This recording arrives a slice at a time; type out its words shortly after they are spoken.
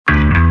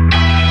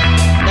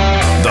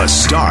The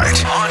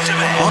Start.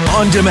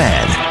 On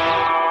demand.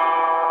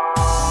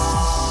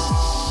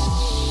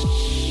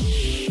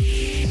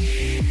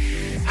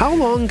 How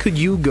long could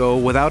you go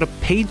without a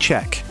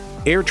paycheck?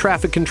 Air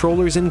traffic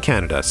controllers in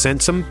Canada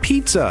sent some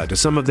pizza to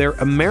some of their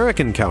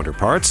American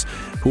counterparts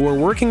who are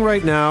working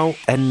right now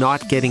and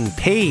not getting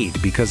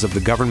paid because of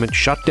the government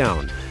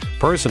shutdown.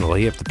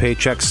 Personally, if the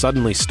paycheck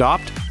suddenly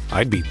stopped,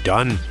 I'd be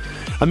done.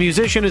 A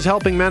musician is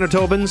helping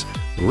Manitobans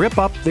rip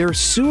up their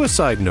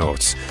suicide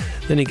notes.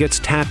 Then he gets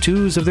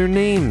tattoos of their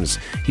names.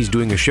 He's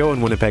doing a show in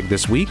Winnipeg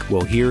this week.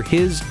 We'll hear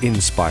his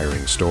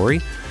inspiring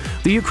story.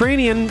 The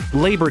Ukrainian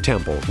Labour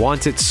Temple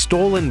wants its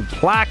stolen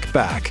plaque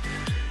back.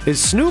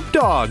 Is Snoop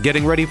Dogg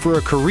getting ready for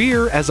a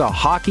career as a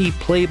hockey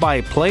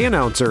play-by-play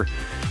announcer?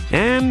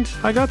 And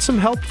I got some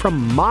help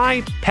from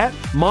my pet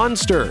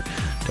monster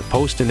to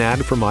post an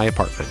ad for my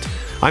apartment.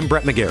 I'm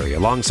Brett McGarry,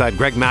 alongside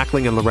Greg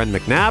Mackling and Loren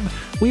McNabb.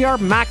 We are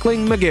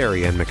Mackling,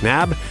 McGarry, and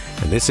McNabb,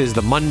 and this is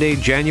the Monday,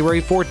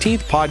 January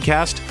 14th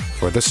podcast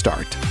for The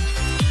Start.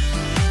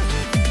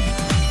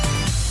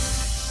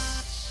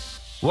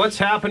 What's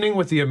happening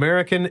with the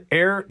American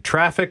air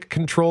traffic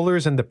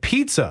controllers and the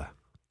pizza?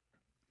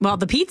 Well,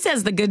 the pizza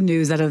is the good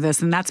news out of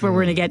this, and that's where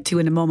we're going to get to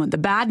in a moment. The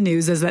bad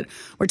news is that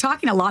we're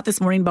talking a lot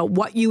this morning about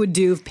what you would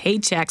do if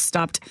paychecks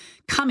stopped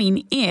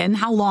coming in.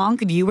 How long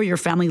could you or your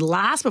family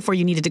last before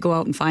you needed to go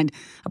out and find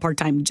a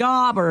part-time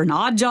job or an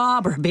odd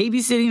job or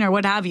babysitting or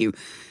what have you?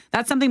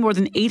 That's something more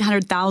than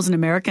 800,000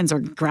 Americans are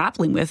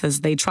grappling with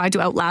as they try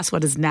to outlast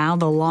what is now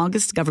the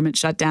longest government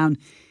shutdown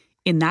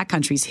in that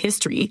country's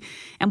history.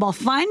 And while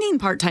finding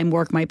part-time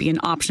work might be an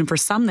option for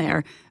some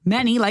there,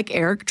 many, like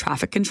air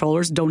traffic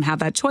controllers, don't have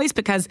that choice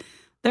because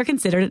they're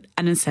considered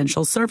an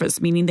essential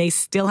service, meaning they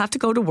still have to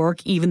go to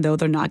work even though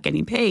they're not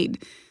getting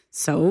paid.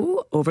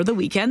 So over the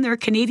weekend, their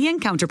Canadian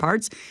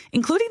counterparts,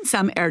 including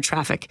some air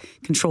traffic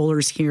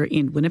controllers here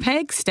in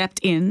Winnipeg, stepped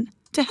in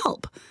to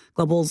help.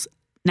 Global's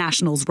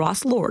National's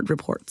Ross Lord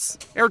reports.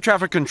 Air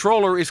traffic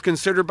controller is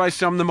considered by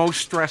some the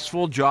most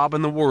stressful job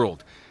in the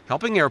world,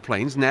 helping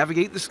airplanes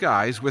navigate the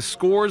skies with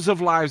scores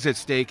of lives at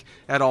stake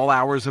at all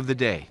hours of the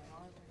day.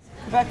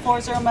 Quebec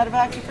 40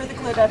 medevac, you further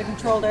cleared out of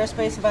controlled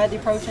airspace via the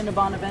approach into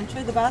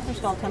Bonaventure. The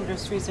bathroom's called Tundra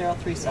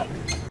 3037.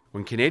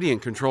 When Canadian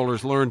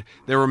controllers learned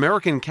their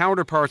American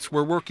counterparts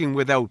were working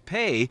without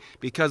pay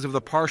because of the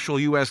partial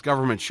U.S.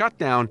 government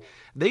shutdown,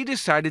 they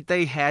decided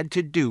they had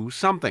to do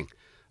something,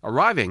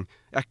 arriving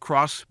at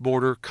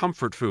cross-border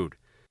comfort food.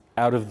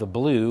 Out of the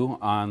blue,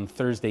 on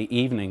Thursday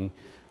evening,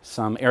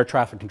 some air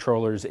traffic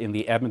controllers in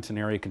the Edmonton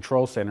Area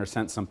Control Center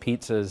sent some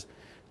pizzas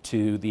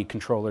to the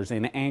controllers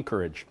in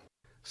Anchorage.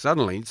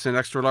 Suddenly, it's an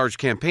extra-large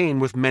campaign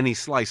with many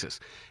slices.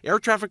 Air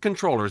traffic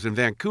controllers in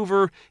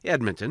Vancouver,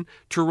 Edmonton,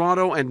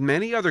 Toronto, and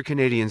many other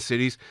Canadian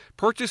cities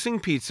purchasing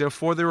pizza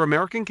for their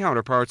American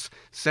counterparts,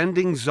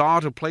 sending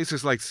ZA to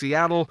places like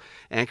Seattle,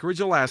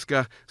 Anchorage,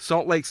 Alaska,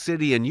 Salt Lake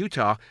City in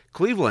Utah,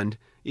 Cleveland,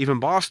 even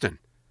Boston.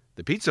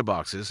 The pizza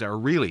boxes are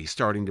really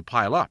starting to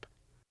pile up.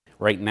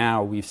 Right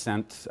now, we've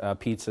sent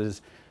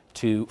pizzas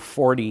to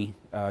 40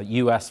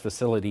 U.S.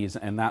 facilities,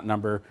 and that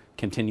number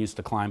continues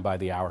to climb by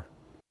the hour.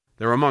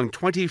 They're among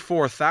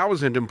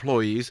 24,000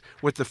 employees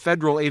with the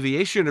Federal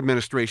Aviation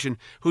Administration,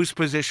 whose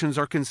positions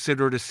are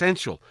considered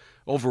essential.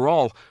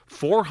 Overall,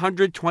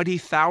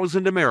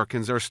 420,000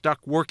 Americans are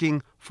stuck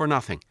working for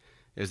nothing.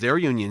 As their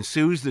union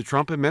sues the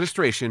Trump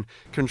administration,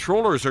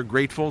 controllers are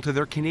grateful to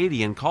their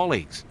Canadian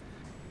colleagues.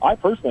 I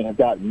personally have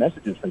gotten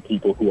messages from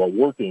people who are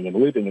working and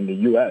living in the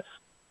U.S.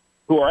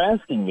 who are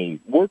asking me,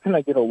 where can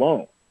I get a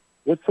loan?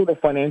 What sort of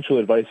financial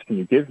advice can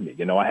you give me?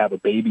 I have a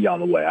baby on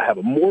the way. I have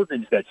a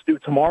mortgage that's due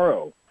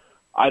tomorrow.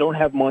 I don't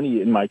have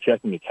money in my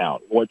checking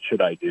account. What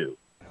should I do?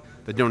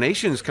 The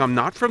donations come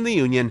not from the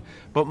union,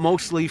 but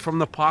mostly from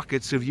the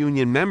pockets of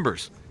union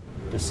members.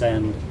 To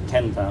send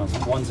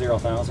 10,000,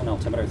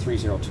 altimeter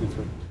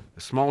 3023.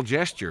 A small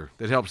gesture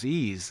that helps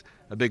ease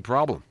a big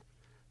problem.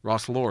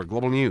 Ross Lord,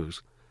 Global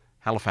News,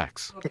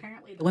 Halifax.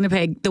 Apparently,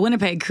 the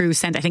Winnipeg crew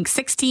sent, I think,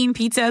 16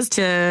 pizzas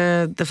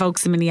to the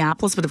folks in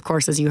Minneapolis. But of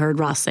course, as you heard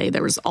Ross say,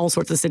 there was all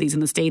sorts of cities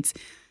in the States.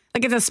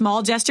 Like, it's a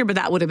small gesture, but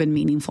that would have been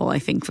meaningful, I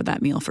think, for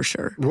that meal for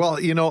sure. Well,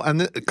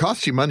 and it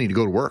costs you money to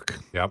go to work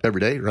every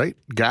day, right?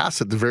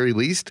 Gas at the very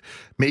least,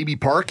 maybe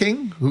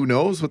parking. Who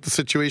knows what the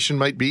situation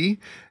might be.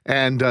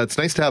 And it's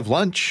nice to have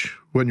lunch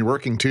when you're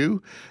working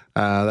too.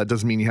 That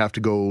doesn't mean you have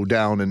to go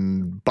down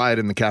and buy it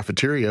in the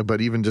cafeteria,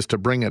 but even just to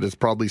bring it is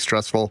probably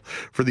stressful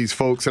for these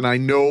folks. And I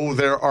know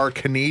there are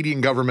Canadian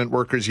government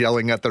workers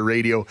yelling at the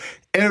radio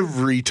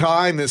every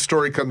time this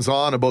story comes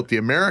on about the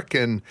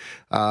American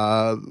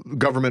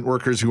government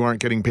workers who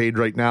aren't getting paid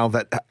right now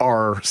that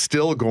are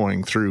still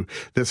going through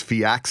this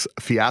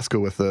fiasco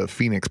with the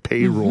Phoenix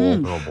payroll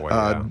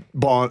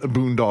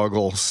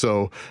boondoggle.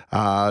 So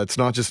it's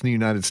not just in the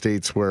United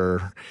States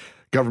where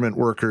government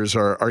workers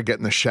are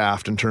getting the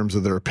shaft in terms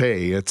of their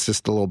pay. It's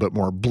just a little bit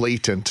more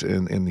blatant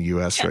in the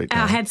U.S. right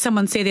now. I had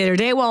someone say the other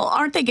day, well,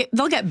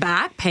 they'll get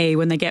back pay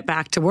when they get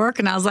back to work.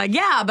 And I was like,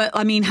 yeah, but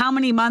I mean, how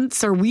many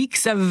months or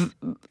weeks of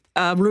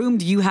room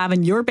do you have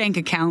in your bank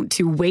account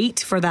to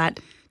wait for that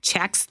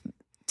checks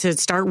to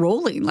start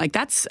rolling. Like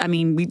that's, I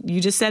mean,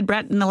 you just said,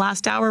 Brett, in the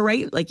last hour,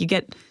 right? Like you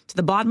get to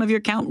the bottom of your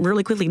account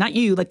really quickly. Not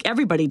you, like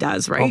everybody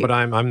does, right? Oh, but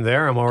I'm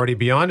there. I'm already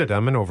beyond it.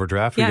 I'm in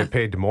overdraft. We get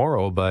paid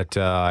tomorrow, but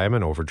I am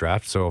in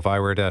overdraft. So if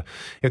the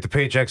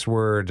paychecks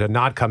were to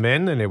not come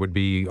in, then it would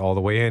be all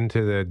the way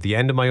into the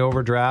end of my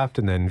overdraft,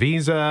 and then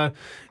Visa,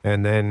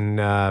 and then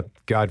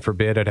God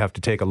forbid I'd have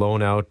to take a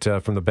loan out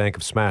from the Bank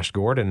of Smash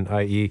Gordon,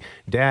 i.e.,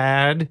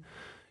 Dad,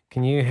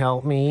 can you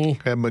help me?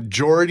 A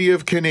majority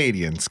of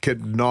Canadians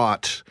could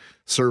not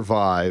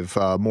survive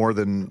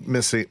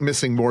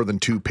missing more than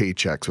 2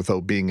 paychecks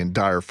without being in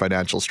dire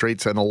financial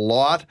straits. And a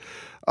lot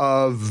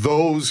of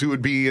those who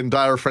would be in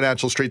dire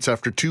financial straits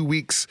after 2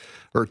 weeks,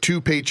 or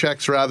 2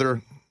 paychecks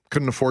rather,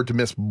 couldn't afford to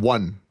miss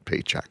 1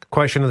 paycheck.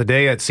 Question of the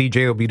day at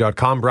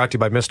cjob.com, brought to you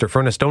by Mr.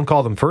 Furnace. Don't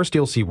call them first.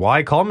 You'll see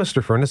why. Call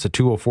Mr. Furnace at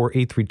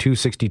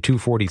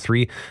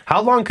 204-832-6243.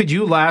 How long could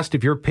you last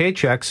if your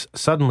paychecks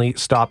suddenly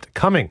stopped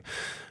coming?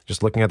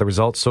 Just looking at the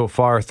results so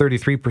far,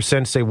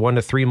 33% say 1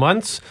 to 3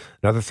 months.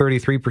 Another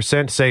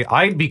 33% say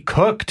I'd be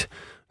cooked.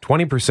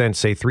 20%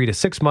 say 3 to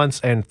 6 months,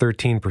 and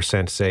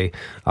 13% say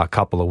a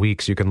couple of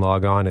weeks. You can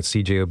log on at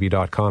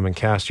cjob.com and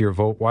cast your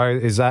vote. Why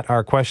is that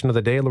our question of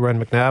the day,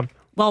 Loren McNabb?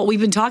 Well,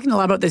 we've been talking a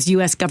lot about this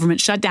U.S.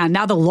 government shutdown,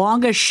 now the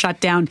longest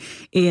shutdown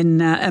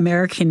in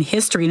American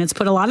history, and it's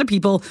put a lot of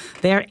people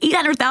there,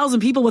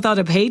 800,000 people without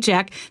a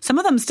paycheck. Some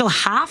of them still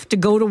have to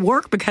go to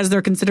work because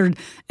they're considered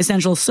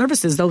essential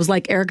services, those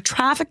like air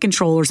traffic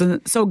controllers. And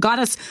so it got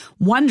us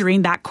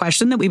wondering that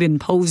question that we've been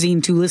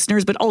posing to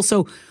listeners, but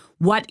also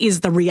what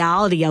is the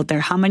reality out there?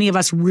 How many of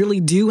us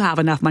really do have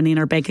enough money in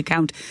our bank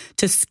account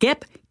to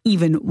skip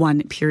even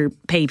one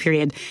pay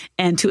period?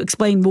 And to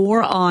explain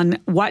more on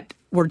what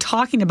we're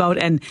talking about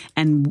and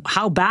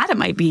how bad it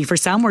might be for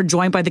some, we're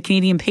joined by the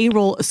Canadian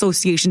Payroll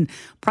Association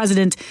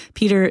President,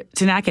 Peter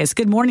Tanakis.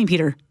 Good morning,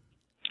 Peter.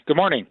 Good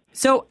morning.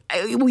 So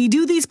we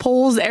do these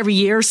polls every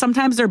year.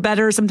 Sometimes they're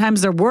better,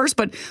 sometimes they're worse,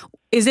 but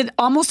is it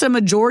almost a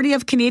majority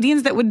of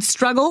Canadians that would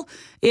struggle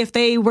if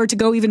they were to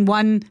go even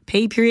one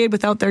pay period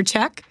without their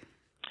check?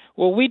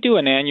 Well, we do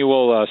an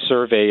annual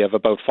survey of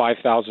about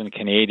 5,000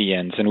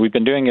 Canadians, and we've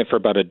been doing it for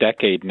about a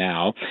decade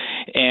now.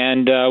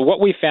 And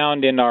what we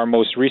found in our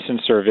most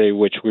recent survey,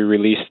 which we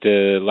released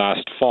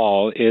last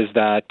fall, is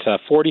that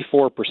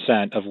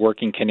 44% of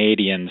working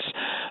Canadians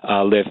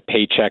live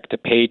paycheck to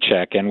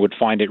paycheck and would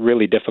find it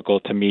really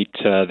difficult to meet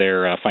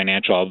their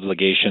financial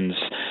obligations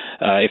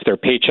if their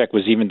paycheck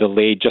was even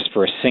delayed just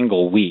for a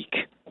single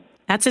week.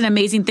 That's an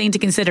amazing thing to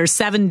consider.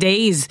 7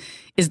 days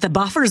is the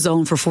buffer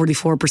zone for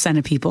 44%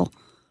 of people.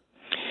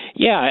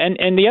 Yeah,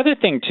 and the other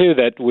thing, too,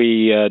 that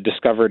we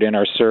discovered in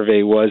our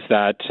survey was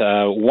that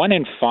 1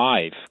 in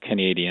 5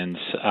 Canadians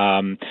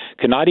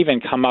could not even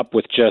come up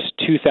with just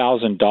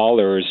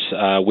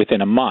 $2,000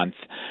 within a month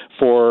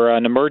for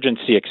an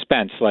emergency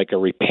expense like a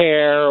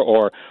repair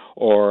or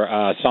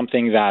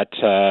something that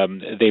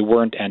they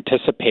weren't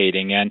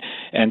anticipating.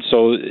 And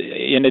so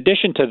in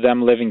addition to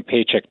them living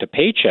paycheck to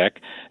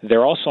paycheck,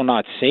 they're also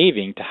not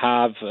saving to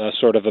have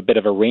sort of a bit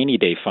of a rainy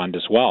day fund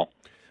as well.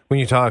 When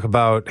you talk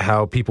about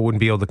how people wouldn't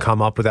be able to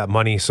come up with that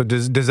money, so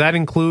does that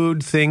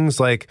include things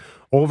like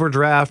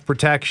overdraft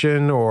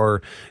protection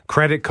or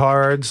credit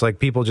cards? Like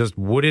people just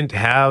wouldn't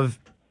have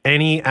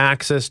any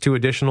access to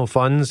additional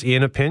funds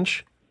in a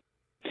pinch?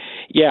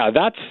 Yeah,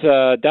 that's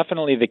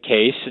definitely the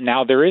case.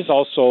 Now, there is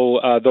also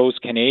those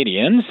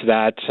Canadians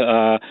that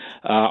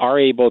are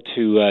able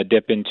to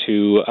dip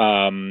into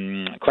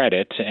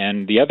credit.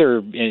 And the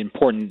other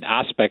important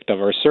aspect of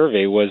our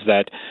survey was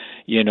that,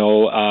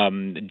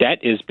 debt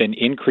has been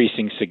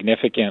increasing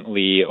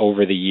significantly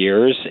over the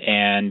years,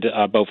 and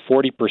about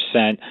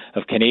 40%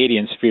 of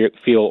Canadians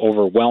feel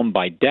overwhelmed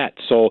by debt.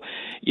 So,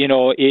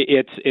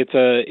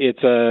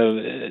 it's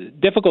a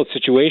difficult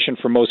situation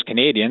for most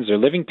Canadians. They're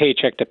living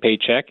paycheck to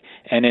paycheck,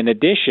 and in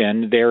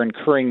addition, they're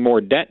incurring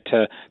more debt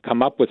to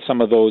come up with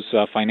some of those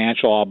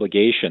financial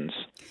obligations.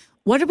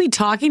 What are we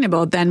talking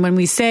about then when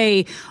we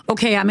say,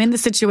 okay, I'm in the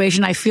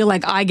situation, I feel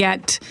like I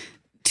get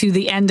to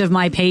the end of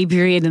my pay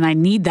period and I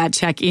need that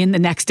check in the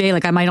next day,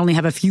 like I might only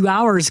have a few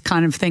hours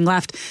kind of thing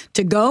left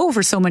to go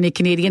for so many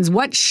Canadians.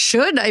 What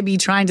should I be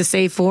trying to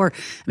save for?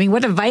 I mean,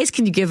 what advice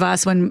can you give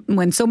us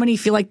when so many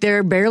feel like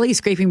they're barely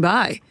scraping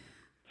by?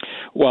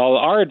 Well,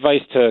 our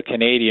advice to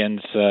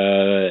Canadians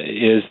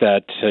is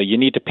that you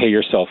need to pay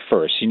yourself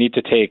first. You need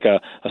to take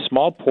a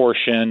small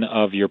portion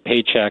of your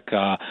paycheck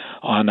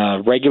on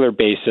a regular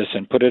basis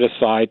and put it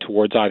aside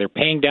towards either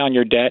paying down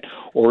your debt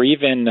or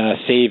even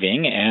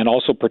saving, and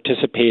also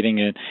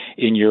participating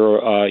in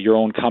your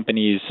own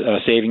company's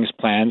savings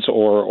plans,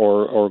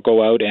 or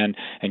go out and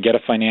get a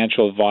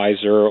financial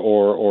advisor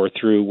or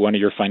through one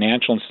of your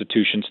financial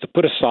institutions to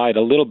put aside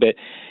a little bit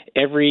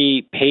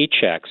every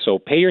paycheck. So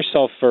pay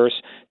yourself first.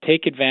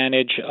 Take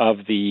advantage of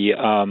the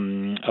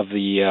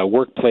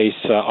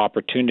workplace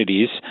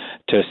opportunities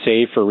to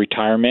save for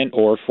retirement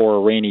or for a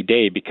rainy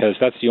day, because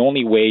that's the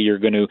only way you're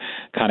going to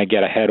kind of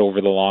get ahead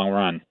over the long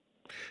run.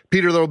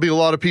 Peter, there will be a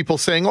lot of people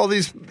saying, "Oh,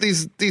 these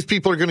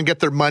people are going to get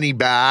their money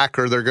back,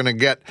 or they're going to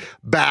get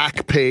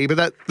back pay,"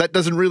 but that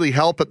doesn't really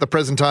help at the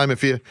present time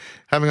if you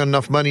haven't got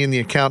enough money in the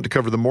account to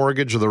cover the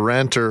mortgage or the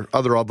rent or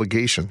other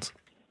obligations.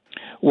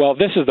 Well,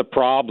 this is the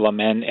problem,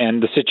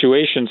 and the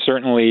situation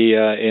certainly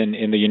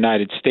in the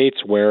United States,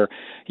 where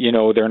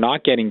they're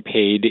not getting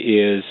paid,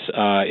 is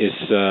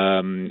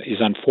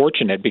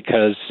unfortunate,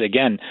 because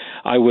again,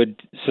 I would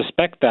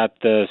suspect that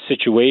the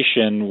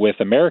situation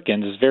with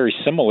Americans is very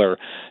similar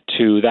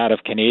to that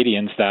of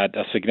Canadians. That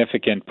a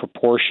significant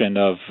proportion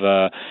of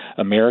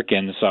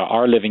Americans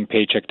are living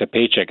paycheck to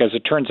paycheck. As it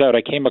turns out,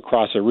 I came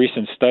across a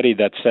recent study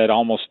that said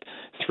almost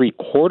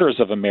 3/4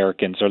 of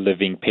Americans are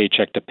living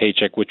paycheck to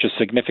paycheck, which is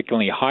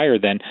significantly higher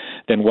than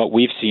what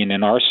we've seen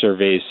in our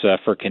surveys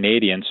for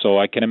Canadians. So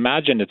I can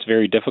imagine it's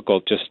very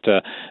difficult just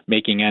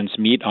making ends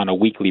meet on a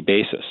weekly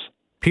basis.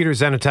 Peter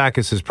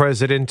Zanatakis is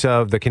president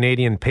of the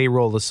Canadian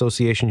Payroll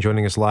Association,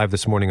 joining us live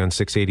this morning on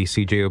 680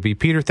 CJOB.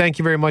 Peter, thank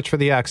you very much for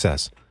the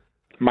access.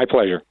 My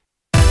pleasure.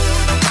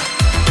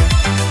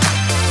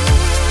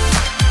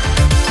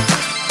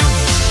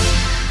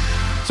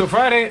 So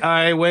Friday,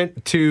 I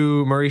went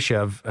to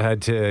Marishev. I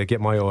had to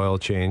get my oil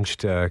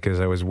changed because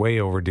I was way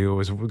overdue.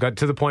 It got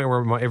to the point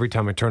where every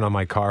time I turn on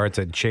my car, it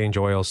said, "Change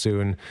oil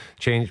soon.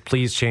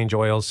 Please change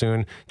oil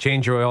soon.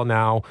 Change your oil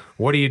now.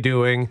 What are you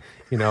doing?"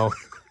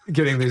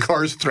 Getting these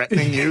cars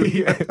threatening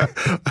you.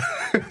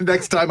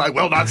 Next time I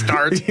will not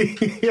start.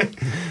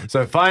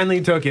 So I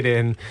finally took it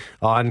in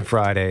on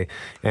Friday,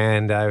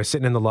 and I was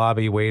sitting in the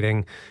lobby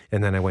waiting,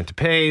 and then I went to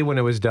pay when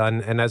it was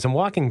done. And as I'm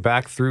walking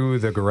back through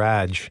the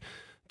garage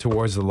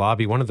towards the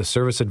lobby, one of the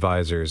service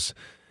advisors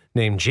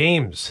named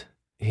James,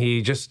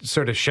 he just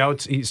sort of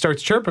shouts, he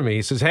starts chirping me.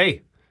 He says,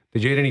 "Hey,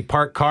 did you hit any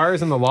parked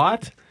cars in the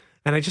lot?"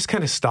 And I just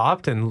kind of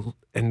stopped and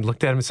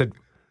looked at him and said,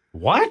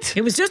 "What?"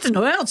 It was just an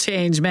oil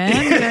change, man.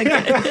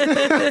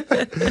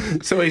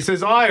 So he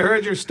says, "Oh, I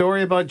heard your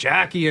story about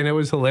Jackie, and it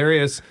was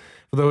hilarious.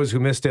 For those who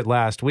missed it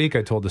last week,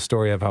 I told the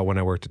story of how when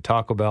I worked at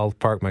Taco Bell,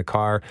 parked my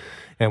car,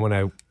 and when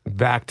I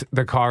backed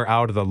the car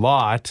out of the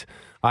lot,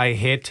 I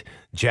hit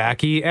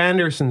Jackie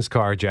Anderson's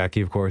car."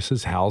 Jackie, of course,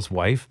 is Hal's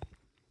wife.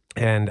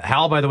 And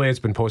Hal, by the way, has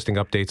been posting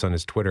updates on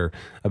his Twitter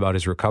about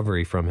his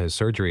recovery from his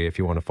surgery, if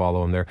you want to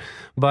follow him there.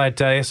 But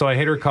so I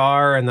hit her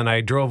car, and then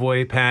I drove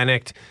away,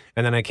 panicked,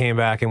 and then I came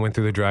back and went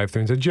through the drive-thru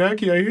and said,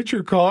 "Jackie, I hit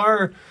your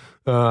car."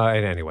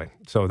 And anyway,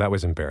 so that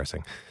was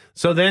embarrassing.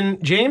 So then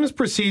James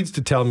proceeds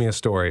to tell me a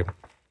story.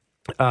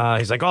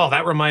 He's like, "Oh,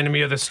 that reminded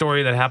me of the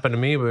story that happened to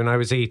me when I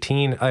was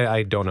 18.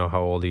 I don't know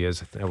how old he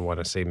is. I want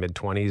to say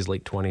mid-20s,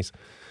 late 20s.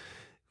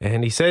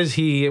 And he says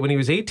when he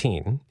was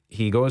 18,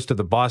 he goes to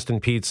the Boston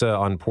Pizza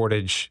on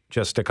Portage,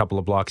 just a couple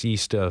of blocks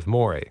east of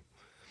Moray.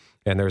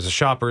 And there's a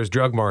Shoppers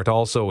Drug Mart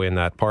also in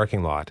that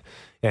parking lot.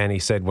 And he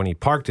said when he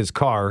parked his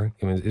car,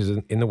 it was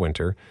in the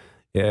winter,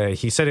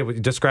 he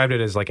said described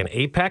it as like an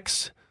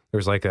apex. There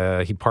was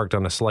he parked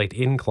on a slight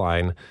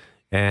incline,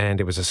 and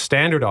it was a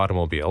standard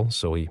automobile.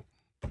 So he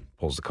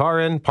pulls the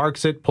car in,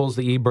 parks it, pulls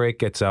the e-brake,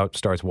 gets out,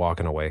 starts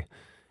walking away.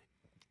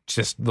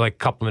 Just like a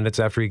couple minutes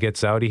after he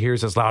gets out, he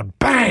hears this loud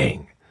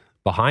bang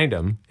behind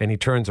him, and he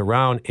turns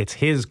around. It's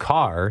his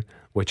car,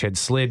 which had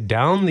slid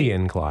down the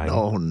incline.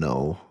 Oh,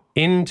 no.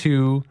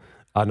 Into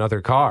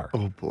another car.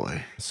 Oh,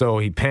 boy. So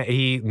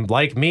he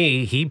like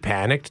me, he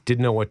panicked,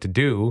 didn't know what to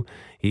do.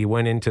 He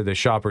went into the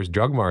Shoppers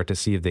Drug Mart to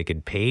see if they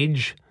could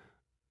page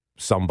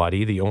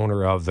somebody, the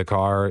owner of the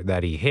car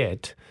that he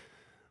hit.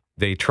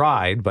 They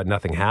tried, but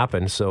nothing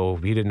happened, so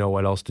he didn't know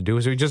what else to do,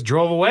 so he just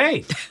drove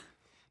away.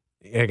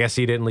 I guess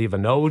he didn't leave a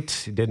note.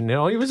 He didn't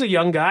know. He was a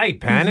young guy. He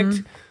panicked.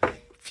 Mm-hmm.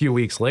 A few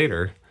weeks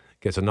later,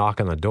 gets a knock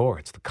on the door.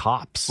 It's the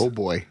cops. Oh,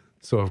 boy.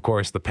 So, of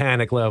course, the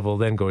panic level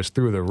then goes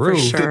through the roof.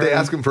 Sure. Did they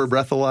ask him for a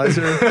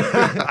breathalyzer?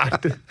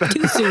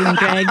 Too soon,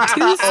 Greg.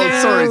 Too soon.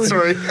 Oh,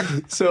 sorry.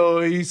 So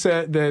he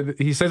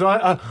says,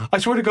 I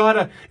swear to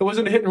God, it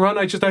wasn't a hit and run.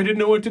 I didn't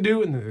know what to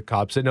do. And the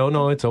cop said,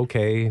 no, it's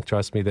okay.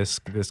 Trust me, this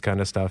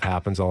kind of stuff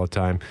happens all the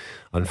time.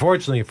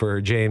 Unfortunately for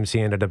James,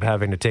 he ended up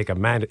having to take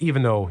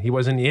even though he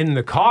wasn't in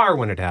the car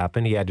when it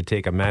happened, he had to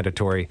take a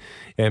mandatory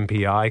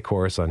MPI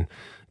course on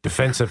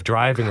defensive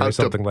driving or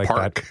something like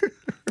that.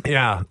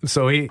 Yeah.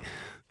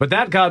 But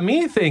that got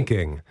me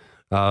thinking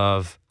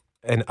of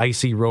an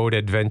icy road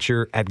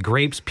adventure at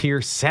Grapes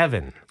Pier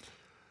 7.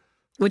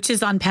 Which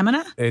is on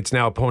Pembina? It's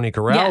now Pony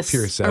Corral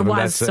Pier 7.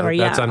 That's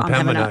on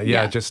Pembina.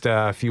 Yeah, just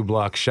a few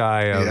blocks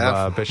shy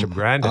of Bishop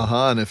Grandin.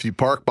 And if you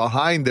park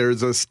behind,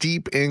 there's a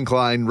steep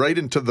incline right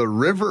into the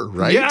river,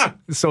 right? Yeah.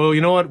 So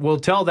you know what? We'll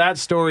tell that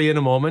story in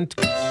a moment.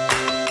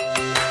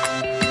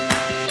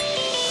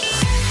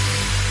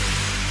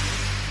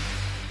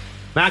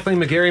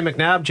 Mackling, McGarry,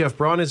 McNabb, Jeff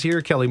Braun is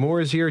here, Kelly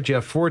Moore is here,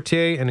 Jeff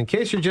Forte. And in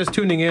case you're just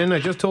tuning in, I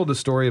just told a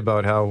story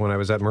about how when I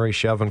was at Murray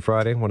Chev on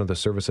Friday, one of the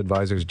service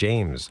advisors,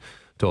 James,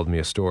 told me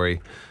a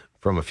story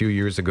from a few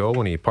years ago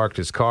when he parked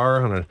his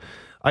car on an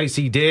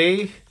icy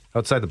day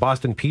outside the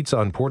Boston Pizza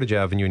on Portage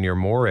Avenue near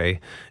Moray.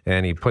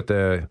 And he pulled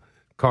the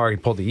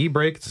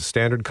e-brake, it's a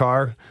standard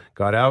car,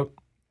 got out,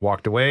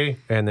 walked away,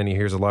 and then he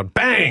hears a loud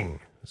bang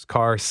His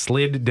car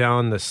slid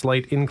down the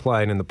slight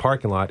incline in the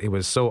parking lot. It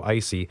was so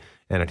icy,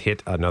 and it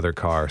hit another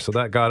car. So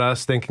that got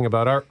us thinking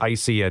about our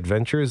icy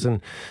adventures,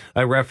 and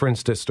I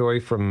referenced a story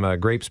from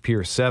Grapes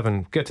Pier 7.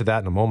 We'll get to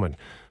that in a moment.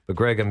 But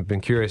Greg, I've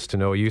been curious to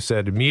know, you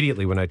said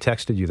immediately when I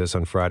texted you this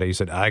on Friday, you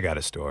said, I got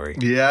a story.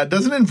 Yeah, it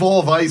doesn't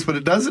involve ice, but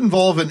it does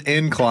involve an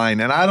incline,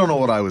 and I don't know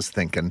what I was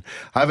thinking.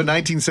 I have a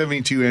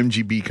 1972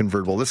 MGB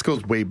convertible. This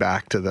goes way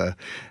back to the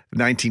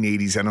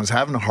 1980s, and I was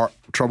having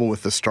trouble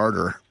with the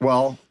starter.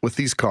 Well, with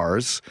these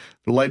cars,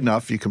 they're light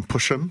enough, you can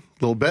push them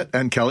a little bit,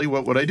 and Kelly,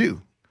 what would I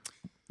do?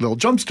 Little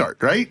jump start,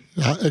 right?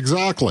 Yeah,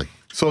 exactly.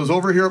 So I was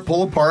over here at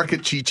Polo Park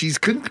at Chi-Chi's.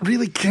 Couldn't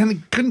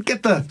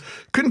get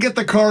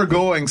the car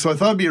going. So I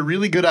thought it'd be a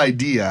really good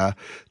idea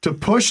to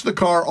push the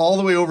car all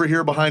the way over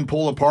here behind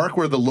Polo Park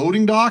where the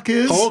loading dock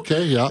is.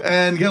 Okay, yeah.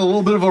 And get a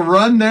little bit of a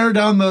run there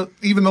down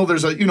even though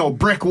there's a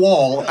brick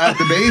wall at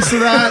the base of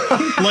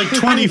that. Like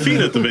 20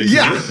 feet at the base.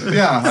 Yeah.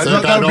 I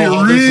thought that would be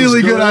a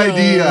really good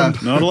idea.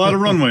 Not a lot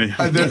of runway.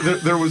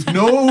 There was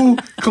no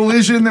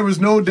collision. There was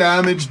no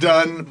damage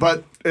done,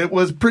 but it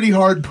was pretty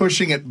hard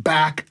pushing it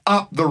back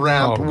up the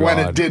ramp when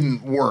it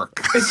didn't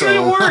work. It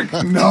didn't work.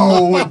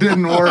 No, it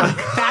didn't work.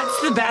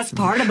 That's the best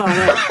part about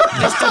it.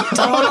 Just a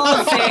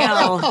total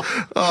fail.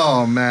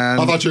 Oh, man.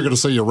 I thought you were going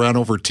to say you ran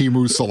over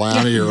Timu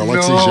Solani or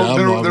Alexei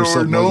Shamlov or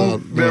something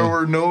like that. There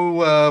were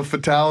no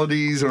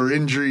fatalities or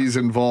injuries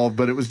involved,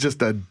 but it was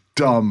just a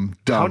dumb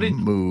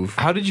move.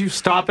 How did you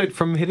stop it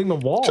from hitting the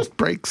wall? Just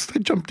brakes. I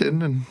jumped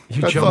in and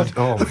I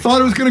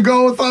thought it was going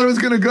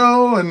to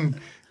go, and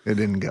it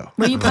didn't go.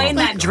 Were you playing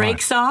that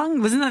Drake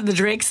song? Wasn't that the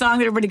Drake song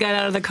that everybody got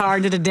out of the car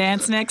and did a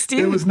dance next to?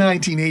 It was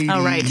 1989.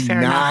 Oh, right. Fair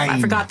enough.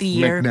 I forgot the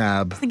year. McNabb.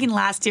 I was thinking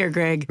last year,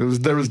 Greg.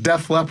 There was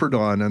Def Leppard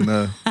on and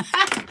the.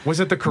 Was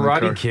it the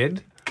Karate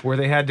Kid? Where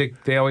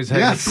they always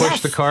had to push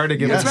the car to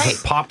get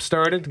it pop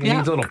started? It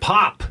needs a little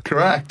pop.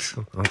 Correct.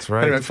 That's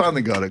right. Anyway, I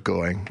finally got it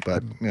going,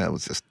 but it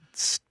was just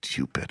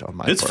stupid on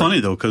my part. It's funny,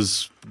 though,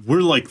 because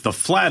we're like the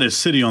flattest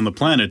city on the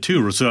planet,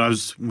 too. So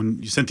when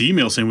you sent the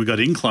email saying we got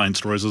incline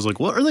stories, I was like,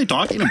 what are they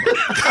talking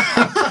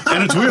about?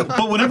 And it's weird.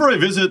 But whenever I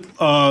visit,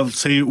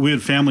 say we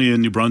had family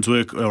in New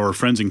Brunswick or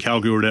friends in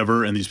Calgary or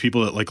whatever, and these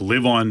people that like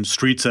live on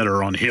streets that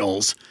are on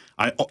hills,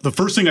 the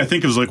first thing I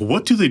think is like,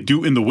 what do they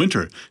do in the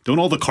winter? Don't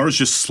all the cars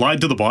just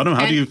slide to the bottom?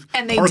 How do you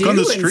park on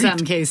the street? In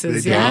some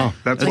cases,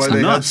 That's why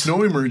they have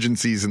snow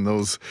emergencies in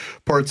those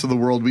parts of the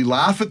world. We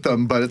laugh at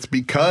them, but it's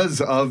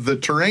because of the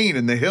terrain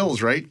and the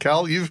hills, right?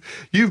 Cal, you've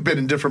been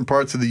in different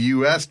parts of the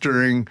U.S.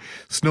 during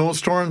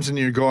snowstorms, and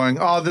you're going,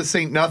 oh, this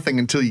ain't nothing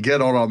until you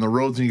get out on the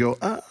roads and you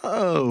go,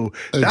 oh,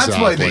 that's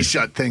why they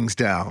shut things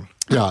down.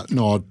 Yeah,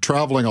 no,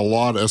 traveling a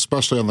lot,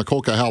 especially on the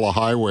Coquihalla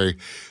Highway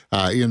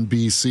in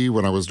BC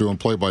when I was doing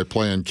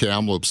play-by-play in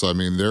Kamloops. I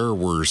mean, there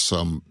were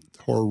some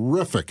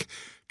horrific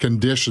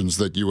conditions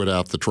that you would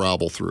have to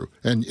travel through.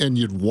 And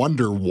you'd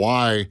wonder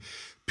why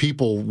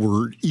people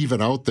were even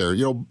out there.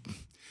 You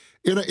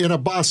know, in a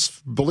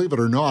bus, believe it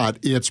or not,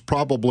 it's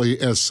probably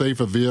as safe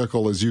a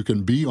vehicle as you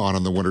can be on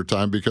in the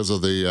wintertime because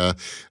of the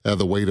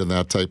weight and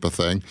that type of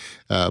thing.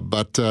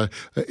 But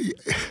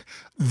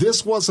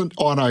this wasn't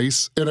on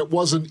ice, and it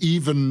wasn't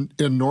even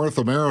in North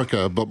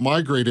America. But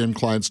my great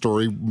incline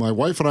story, my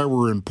wife and I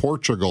were in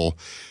Portugal.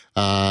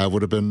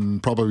 Would have been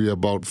probably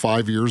about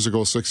 6 years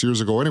ago.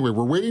 Anyway,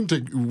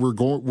 we're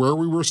going where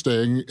we were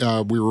staying.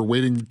 We were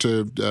waiting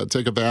to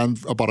take a van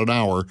about an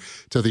hour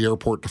to the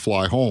airport to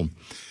fly home.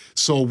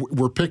 So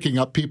we're picking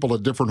up people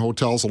at different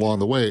hotels along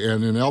the way.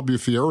 And in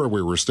Albufeira,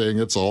 we were staying,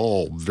 it's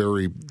all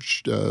very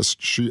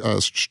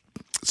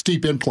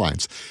steep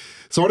inclines.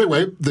 So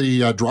anyway,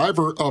 the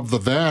driver of the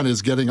van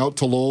is getting out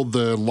to load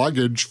the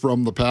luggage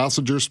from the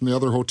passengers from the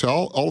other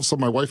hotel. All of a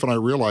sudden, my wife and I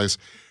realize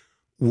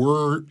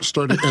we're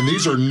starting, and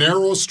these are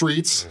narrow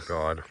streets. Oh,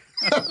 God.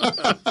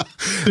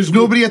 There's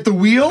nobody at the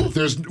wheel?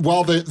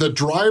 The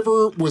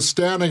driver was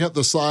standing at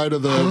the side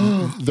of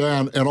the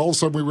van, and all of a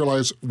sudden we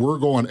realized we're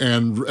going,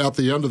 and at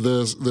the end of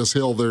this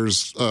hill,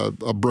 there's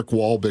a brick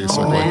wall,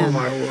 basically. Oh,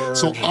 my word.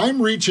 So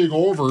I'm reaching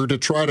over to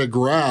try to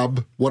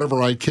grab whatever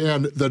I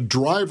can. The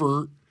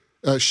driver...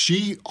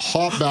 she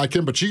hopped back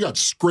in, but she got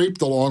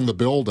scraped along the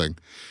building.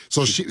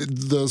 So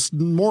the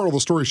moral of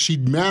the story, she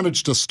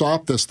managed to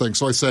stop this thing.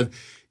 So I said,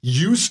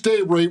 you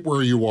stay right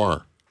where you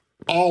are.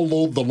 I'll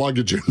load the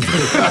luggage in for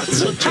the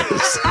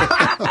passengers.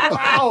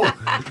 Wow.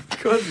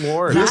 Good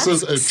Lord. This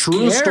is a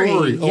true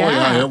story. Yeah. Oh,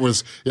 yeah, it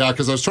was. Yeah,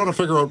 because I was trying to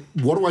figure out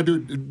what do I do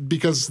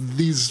because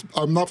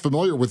I'm not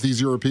familiar with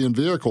these European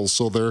vehicles,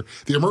 so the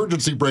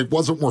emergency brake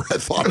wasn't where I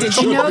thought it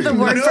should be. Did you know the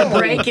word for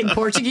brake in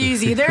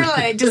Portuguese either?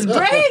 Like, just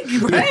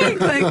brake.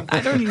 Like,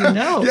 I don't even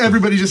know. Yeah,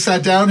 everybody just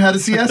sat down, had a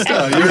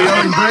siesta. You're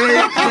yelling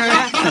brake.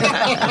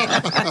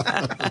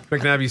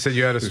 McNabb, you said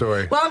you had a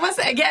story. Well,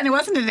 it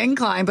wasn't an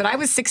incline, but I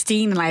was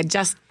 16 and I had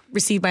just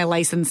received my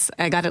license.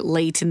 I got it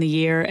late in the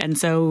year. And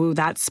so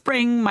that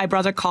spring, my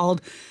brother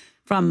called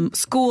from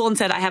school and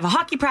said, I have a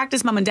hockey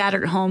practice. Mom and Dad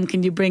are at home.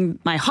 Can you bring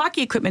my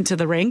hockey equipment to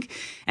the rink?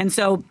 And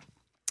so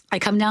I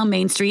come down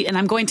Main Street and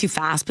I'm going too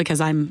fast because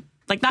I'm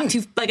like not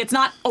too, like it's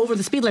not over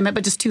the speed limit,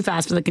 but just too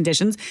fast for the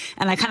conditions.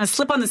 And I kind of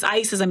slip on this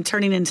ice as I'm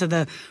turning into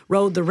the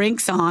road the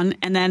rink's on,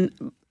 and then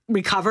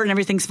recover and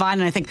everything's fine.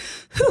 And I think,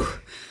 whew,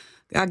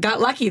 I got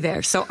lucky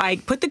there. So I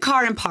put the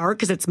car in park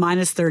because it's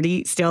minus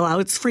 30 still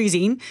out. It's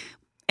freezing.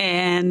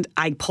 And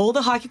I pull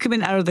the hockey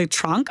equipment out of the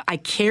trunk. I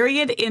carry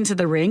it into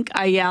the rink.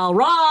 I yell,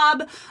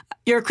 Rob,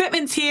 your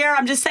equipment's here.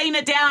 I'm just setting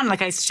it down.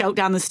 Like I shout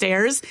down the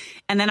stairs.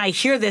 And then I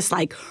hear this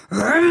like,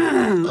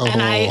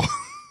 and I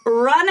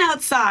run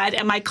outside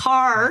and my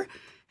car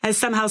has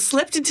somehow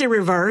slipped into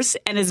reverse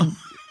and is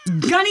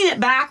gunning it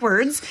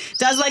backwards,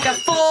 does like a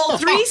full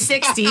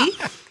 360,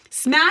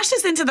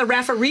 smashes into the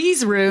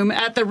referee's room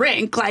at the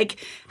rink, like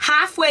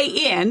halfway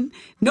in.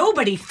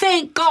 Nobody,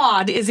 thank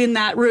God, is in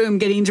that room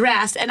getting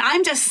dressed, and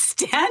I'm just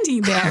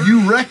standing there.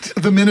 You wrecked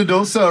the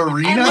Minnedosa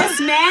Arena? And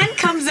this man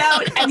comes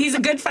out, and he's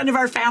a good friend of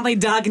our family,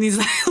 Doug, and he's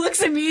like,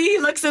 looks at me,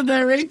 looks at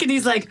the rink, and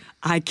he's like,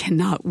 I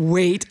cannot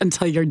wait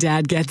until your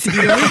dad gets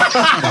here.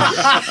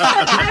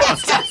 I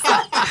was just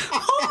like,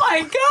 oh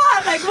my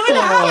God, like what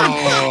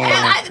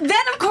happened? And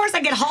then, of course, I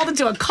get hauled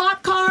into a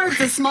cop car. It's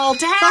a small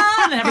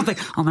town, and everyone's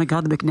like, oh my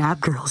God, the McNabb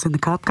girl's in the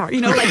cop car.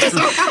 You know, like just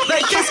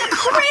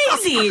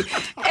crazy.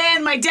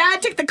 And my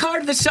dad took the car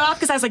to the shop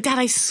because I was like, Dad,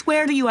 I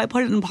swear to you, I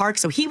put it in park.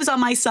 So he was on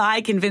my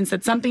side, convinced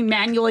that something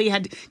manually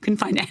couldn't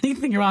find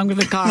anything wrong with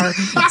the car.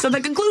 So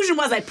the conclusion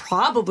was I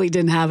probably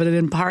didn't have it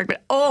in park.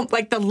 But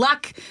like the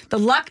luck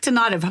to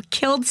not have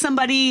killed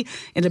somebody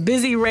in a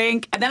busy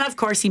rink. And then, of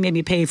course, he made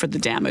me pay for the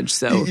damage.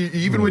 So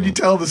even when you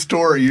tell the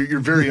story, you're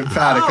very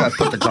emphatic. I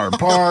put the car in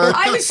park.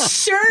 I was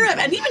sure of,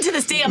 and even to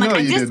this day, I'm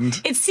like,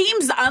 it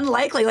seems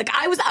unlikely. Like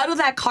I was out of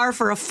that car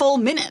for a full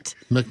minute.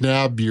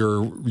 McNabb,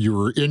 you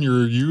were in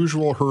your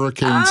usual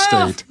hurricane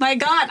state. Oh my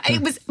God!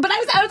 But I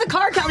was out of the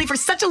car, Kelly, for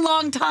such a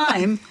long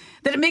time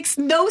that it makes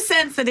no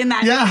sense that in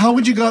that. Yeah, how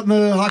would you got in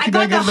the hockey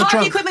bag out of the trunk? I got the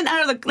hockey equipment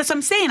out of the. That's what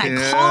I'm saying.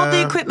 I called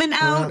the equipment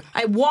out.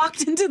 I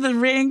walked into the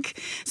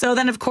rink. So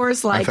then, of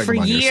course, like for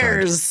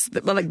years,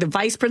 like the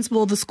vice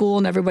principal of the school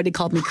and everybody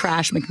called me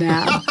Crash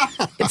McNabb.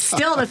 It's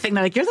still the thing.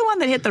 They're like, you're the one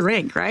that hit the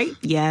rink, right?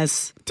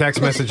 Yes.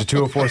 Text message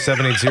to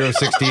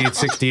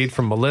 204-780-6868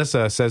 from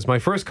Melissa says, my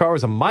first car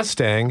was a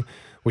Mustang,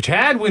 which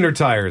had winter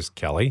tires,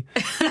 Kelly.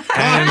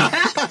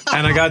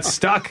 And I got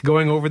stuck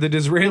going over the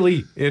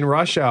Disraeli in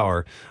rush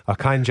hour. A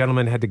kind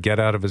gentleman had to get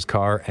out of his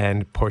car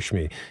and push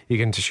me. You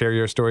can share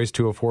your stories,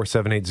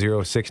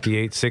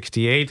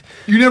 204-780-6868.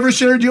 You never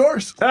shared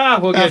yours?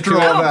 We'll get after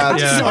all that.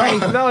 Yeah. Sorry.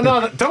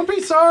 No, don't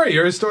be sorry.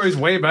 Your story's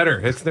way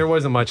better. There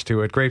wasn't much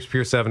to it. Grapes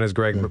Pier 7, as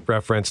Greg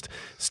referenced.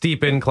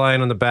 Steep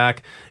incline on the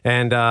back,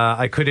 and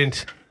I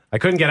couldn't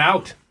get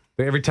out.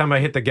 Every time I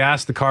hit the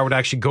gas, the car would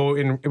actually go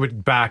in. It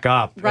would back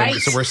up. Right.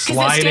 And so we're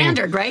sliding. It's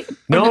standard, right?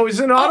 No, it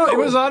was an auto. It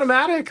was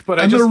automatic.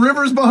 But the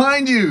river's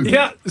behind you.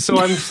 Yeah. So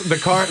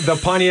the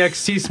Pontiac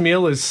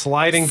Ceasemeel is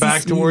sliding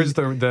back towards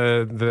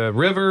the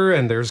river,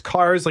 and there's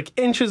cars like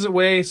inches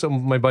away. So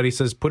my buddy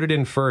says, put it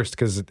in first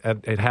because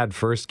it had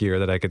first gear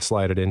that I could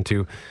slide it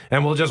into,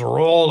 and we'll just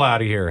roll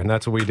out of here. And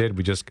that's what we did.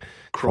 We just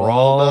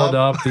crawled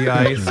up the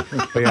ice.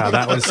 But yeah,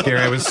 that was scary.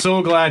 I was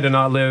so glad to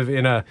not live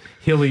in a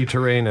hilly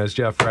terrain, as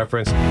Jeff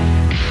referenced.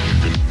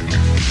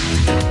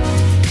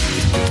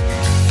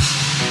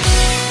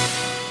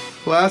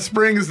 Last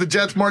spring, as the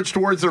Jets marched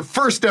towards their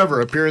first ever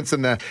appearance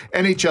in the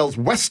NHL's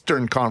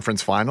Western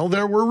Conference Final,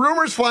 there were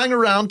rumors flying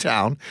around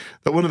town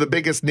that one of the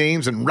biggest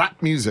names in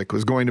rap music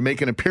was going to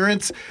make an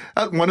appearance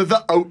at one of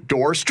the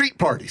outdoor street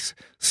parties.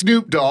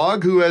 Snoop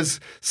Dogg, who has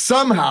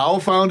somehow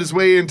found his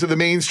way into the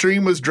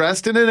mainstream, was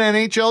dressed in an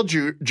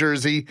NHL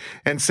jersey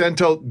and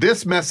sent out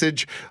this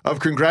message of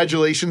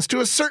congratulations to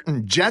a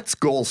certain Jets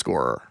goal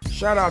scorer.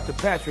 Shout out to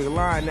Patrick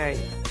Laine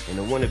and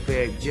the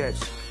Winnipeg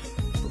Jets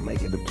for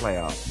making the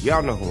playoffs.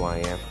 Y'all know who I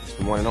am. It's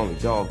the one and only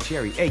Dog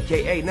Cherry,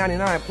 a.k.a.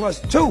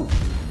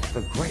 99+2,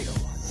 the greater one.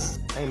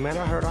 Hey, man,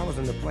 I heard I was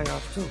in the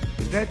playoffs, too.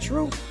 Is that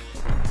true?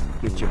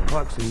 Get your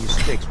pucks and your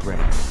sticks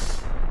ready.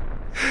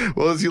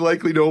 Well, as you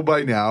likely know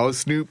by now,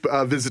 Snoop's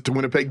visit to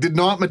Winnipeg did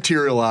not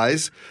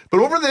materialize. But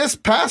over this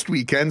past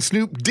weekend,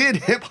 Snoop did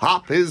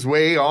hip-hop his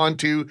way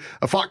onto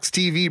a Fox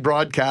TV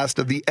broadcast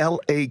of the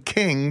L.A.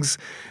 Kings,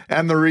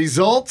 and the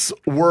results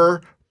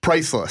were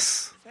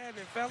priceless.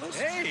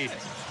 Hey,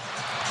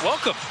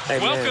 welcome. Hey,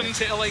 welcome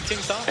to LA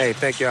Kings Talk. Hey,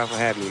 thank y'all for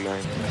having me,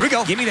 man. Here we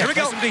go. Give me that. Here we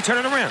go. SMD, turn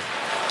it around.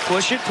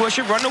 Push it,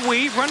 run the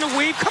weave.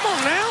 Come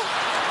on now.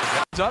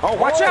 Oh,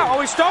 watch out. Oh,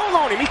 he stole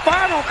on him. He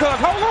fired on Cuz.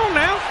 Hold on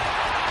now.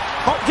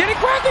 Oh, get it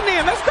cracking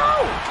then. Let's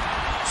go.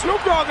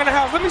 Snoop Dogg in the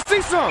house. Let me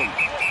see some.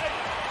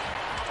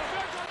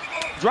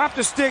 Drop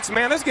the sticks,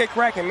 man. Let's get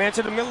cracking, man,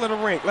 to the middle of the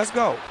rink. Let's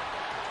go.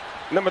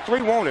 Number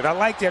 3 wanted. I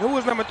like that. Who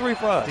is number 3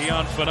 for us?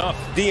 Dion Phaneuf.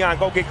 Dion,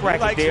 go get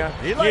cracking, Dion.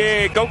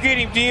 Yeah, go get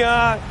him,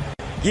 Dion.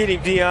 Get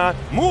him, Dion.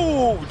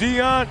 Move,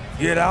 Dion.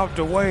 Get out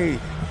the way.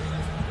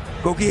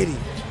 Go get him.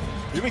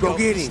 Go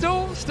get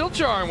him. Still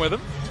jarring with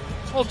him.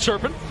 A little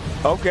chirping.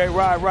 Okay,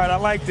 right. I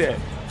like that.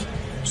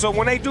 So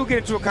when they do get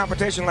into a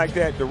competition like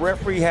that, the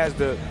referee has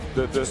the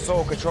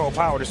sole control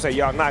power to say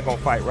y'all not going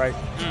to fight, right?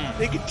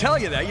 They can tell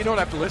you that. You don't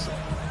have to listen.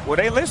 Well,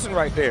 they listen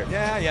right there.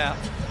 Yeah.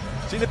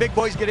 See the big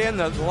boys get in,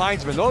 the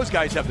linesmen, those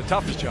guys have the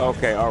toughest job.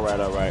 Okay, all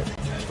right.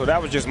 So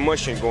that was just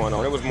mushing going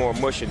on. It was more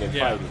mushing than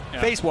fighting. Yeah.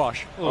 Face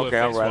wash. Okay,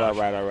 all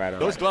right.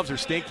 Those gloves are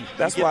stinky.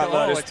 That's why I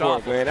love this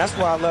sport, man. That's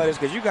why I love this,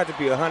 because you got to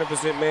be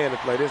 100% man to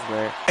play this,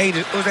 man. Hey,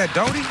 was that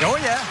Doty? Oh,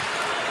 yeah.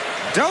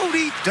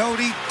 Doty.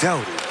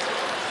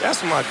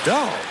 That's my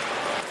dog.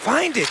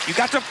 Find it. You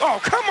got to... Oh,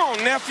 come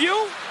on, nephew.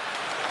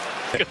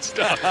 Good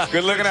stuff.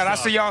 Good looking at it. I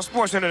see y'all on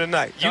Sports Center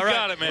tonight. You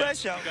got it, man.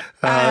 Bless y'all.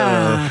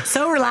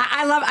 So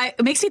relaxed.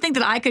 It makes me think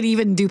that I could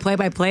even do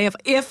play-by-play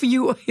if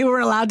you were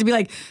allowed to be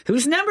like,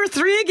 who's number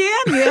 3 again?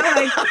 You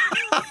know,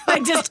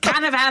 like just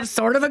kind of have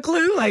sort of a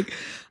clue. Like,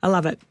 I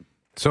love it.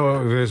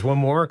 So there's one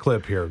more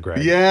clip here,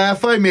 Greg. Yeah,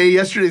 if I may,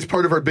 yesterday's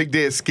part of our big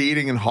day of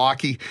skating and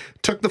hockey.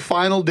 Took in the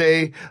final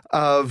day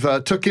of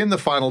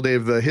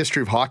the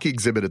history of hockey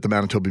exhibit at the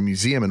Manitoba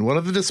Museum, and one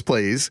of the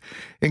displays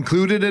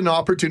included an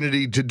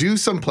opportunity to do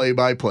some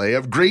play-by-play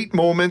of great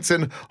moments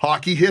in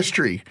hockey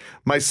history.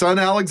 My son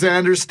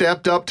Alexander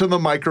stepped up to the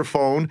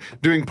microphone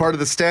doing part of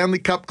the Stanley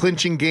Cup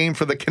clinching game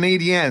for the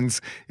Canadiens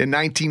in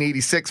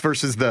 1986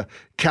 versus the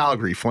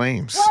Calgary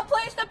Flames. Well,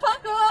 place the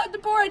puck along the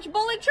boards.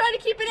 Bully trying to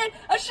keep it in.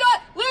 A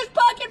shot. Loose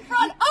puck in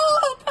front.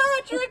 Oh,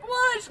 Patrick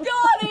Woods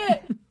got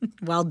it.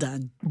 Well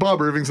done. Bob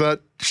Irving's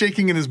not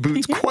shaking in his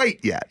boots quite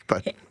yet,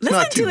 but listen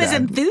not too to his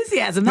bad.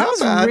 enthusiasm. That Not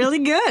was bad. really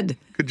good.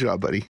 Good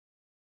job, buddy.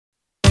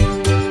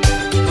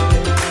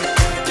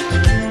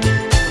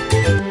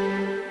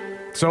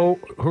 So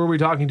who are we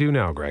talking to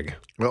now, Greg?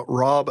 Well,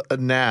 Robb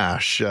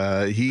Nash.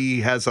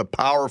 He has a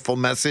powerful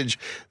message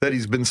that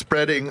he's been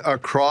spreading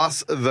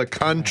across the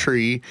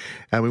country,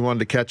 and we wanted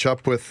to catch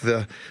up with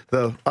the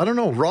I don't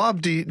know,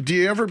 Rob, do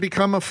you ever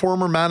become a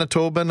former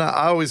Manitoban?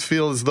 I always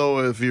feel as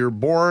though if you're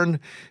born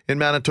in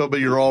Manitoba,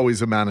 you're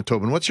always a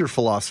Manitoban. What's your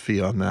philosophy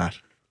on that?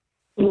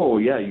 Oh,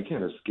 yeah, you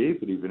can't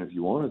escape it even if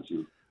you wanted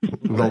to.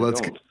 Well,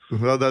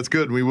 that's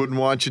good. We wouldn't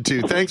want you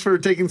to. Thanks for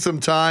taking some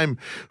time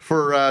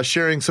for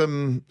sharing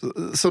some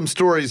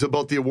stories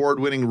about the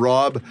award-winning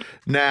Robb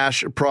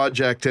Nash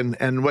project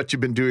and what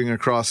you've been doing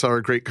across our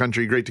great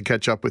country. Great to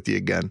catch up with you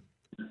again.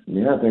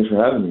 Yeah, thanks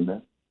for having me,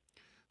 man.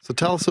 So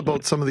tell us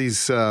about some of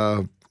these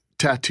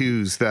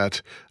tattoos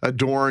that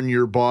adorn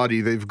your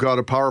body. They've got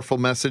a powerful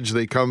message.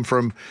 They come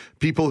from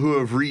people who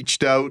have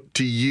reached out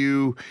to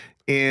you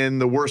in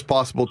the worst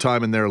possible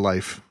time in their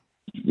life.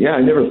 Yeah,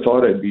 I never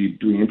thought I'd be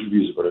doing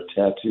interviews about a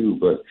tattoo,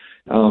 but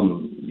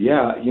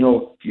yeah, a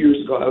few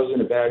years ago I was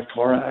in a bad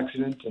car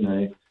accident and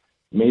I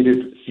made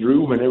it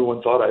through when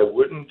everyone thought I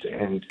wouldn't.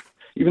 And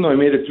even though I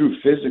made it through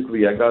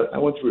physically, I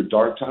went through a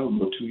dark time of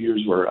about 2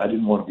 years where I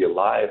didn't want to be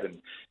alive and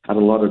had a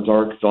lot of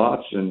dark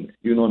thoughts. And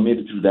even though I made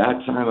it through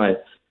that time,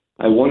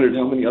 I wondered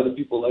how many other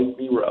people like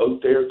me were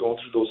out there going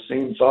through those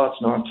same thoughts,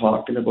 not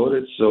talking about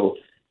it. So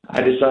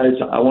I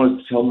decided I wanted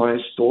to tell my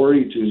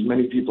story to as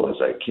many people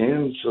as I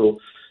can, so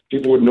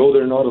people would know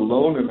they're not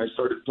alone. And I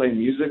started playing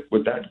music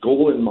with that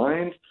goal in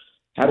mind.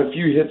 Had a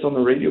few hits on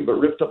the radio, but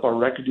ripped up our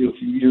record deal a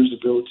few years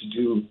ago to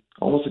do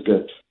almost like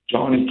a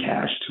Johnny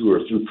Cash tour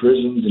through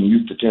prisons and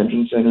youth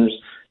detention centers,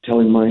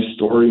 telling my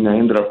story. And I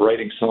ended up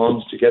writing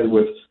songs together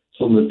with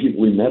some of the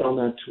people we met on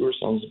that tour,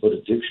 songs about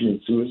addiction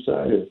and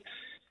suicide. And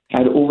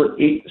had so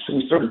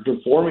we started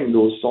performing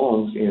those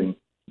songs in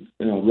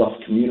rough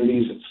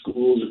communities at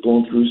schools,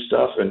 going through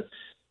stuff, and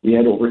we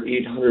had over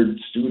 800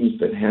 students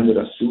that handed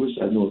us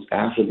suicide notes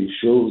after these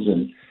shows.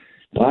 And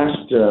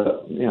last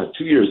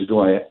 2 years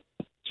ago, I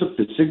took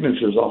the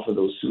signatures off of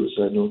those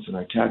suicide notes and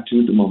I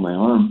tattooed them on my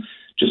arm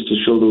just to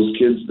show those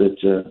kids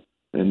that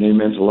and they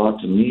meant a lot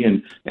to me,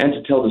 and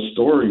to tell the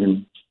story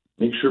and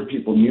make sure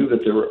people knew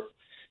that there are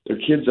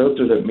kids out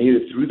there that made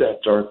it through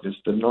that darkness,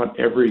 that not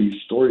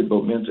every story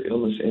about mental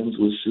illness ends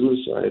with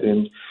suicide.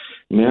 And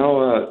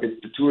now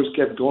the tour's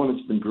kept going,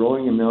 it's been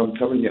growing, and now I'm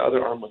covering the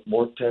other arm with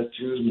more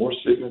tattoos, more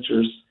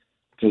signatures,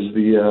 because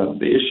the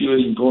issue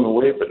isn't going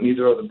away, but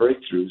neither are the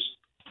breakthroughs.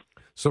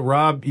 So,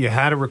 Rob, you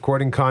had a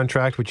recording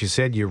contract, which you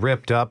said you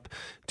ripped up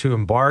to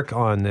embark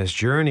on this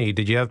journey.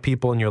 Did you have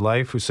people in your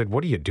life who said,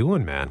 "What are you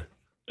doing, man?"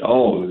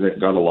 Oh, they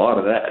got a lot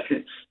of that.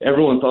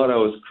 Everyone thought I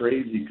was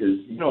crazy because,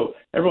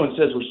 everyone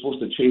says we're supposed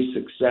to chase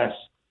success.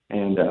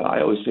 And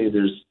I always say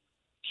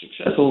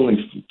success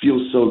only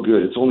feels so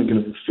good. It's only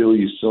going to fulfill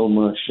you so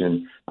much.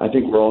 And I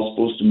think we're all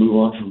supposed to move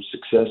on from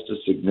success to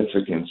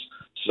significance.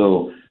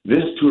 So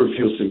this tour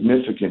feels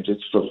significant.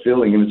 It's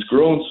fulfilling. And it's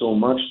grown so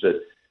much that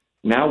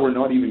now we're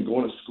not even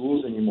going to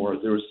schools anymore.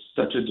 There was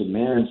such a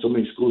demand, so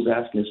many schools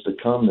asking us to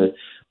come that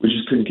we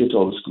just couldn't get to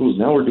all the schools.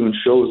 Now we're doing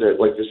shows at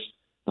like this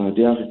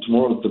day after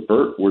tomorrow at the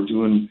Burt. We're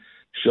doing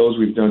shows.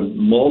 We've done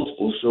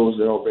multiple shows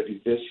there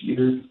already this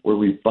year where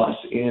we bus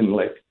in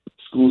like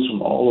schools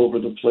from all over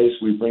the place.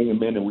 We bring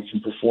them in and we can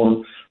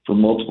perform for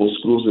multiple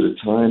schools at a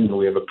time. And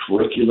we have a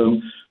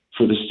curriculum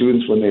for the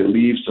students when they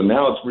leave. So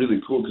now it's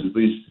really cool because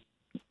these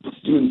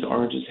students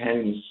aren't just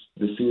handing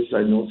the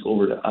suicide notes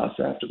over to us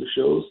after the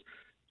shows,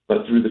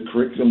 but through the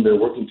curriculum, they're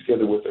working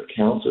together with their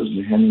counselors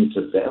and handing it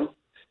to them.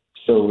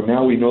 So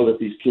now we know that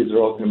these kids are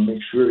all going to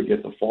make sure to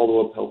get the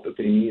follow-up help that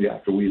they need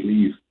after we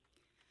leave.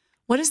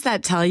 What does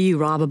that tell you,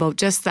 Rob, about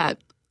just that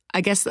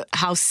I guess,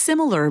 how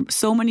similar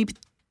so many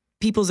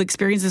people's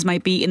experiences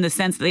might be, in the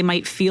sense that they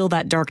might feel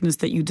that darkness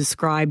that you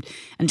described.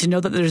 And to know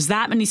that there's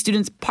that many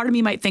students, part of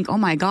me might think, oh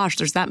my gosh,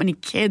 there's that many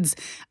kids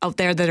out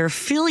there that are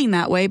feeling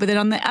that way. But then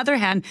on the other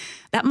hand,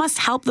 that must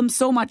help them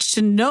so much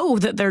to know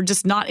that they're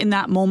just not in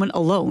that moment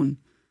alone.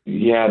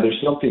 Yeah,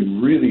 there's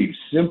something really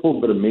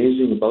simple but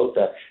amazing about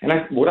that. And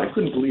what I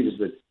couldn't believe is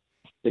that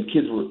the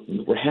kids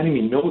were handing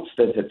me notes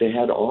that they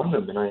had on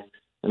them.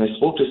 And I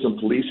spoke to some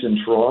police in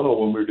Toronto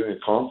when we were doing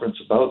a conference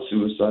about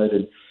suicide,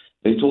 and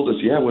they told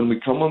us, yeah, when we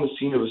come on the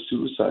scene of a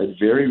suicide,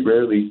 very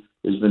rarely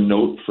is the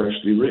note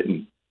freshly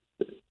written.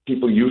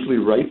 People usually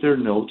write their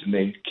note and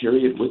they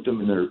carry it with them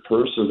in their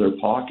purse or their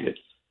pocket,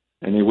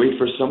 and they wait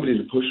for somebody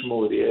to push them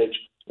over the edge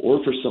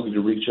or for somebody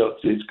to reach out and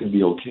say it's going to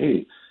be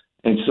okay.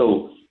 And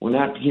so when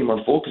that became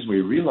our focus,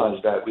 we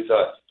realized that, we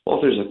thought, well,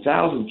 if there's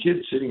 1,000 kids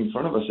sitting in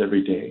front of us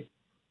every day,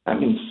 that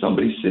means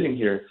somebody's sitting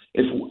here.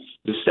 If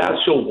the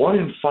stats show 1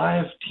 in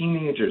 5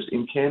 teenagers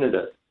in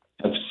Canada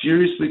have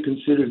seriously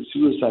considered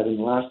suicide in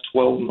the last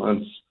 12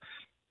 months.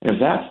 And if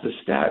that's the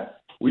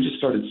stat, we just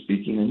started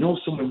speaking. I know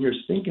someone here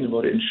is thinking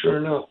about it, and sure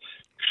enough,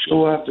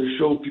 show after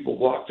show, people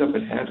walked up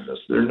and handed us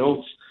their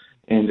notes.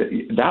 And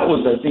that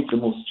was, I think, the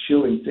most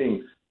chilling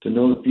thing, to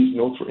know that these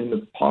notes were in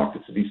the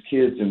pockets of these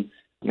kids. And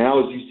now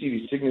as you see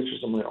these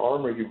signatures on my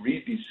arm, or you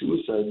read these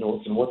suicide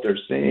notes and what they're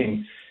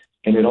saying,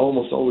 and it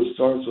almost always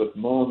starts with,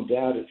 Mom,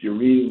 Dad, if you're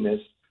reading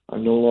this,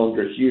 I'm no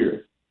longer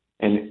here.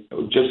 And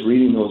just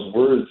reading those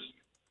words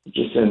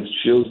just sends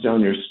chills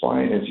down your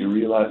spine as you're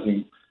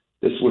realizing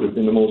this would have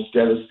been the most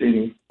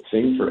devastating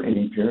thing for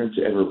any parent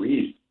to ever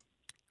read.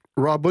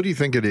 Rob, what do you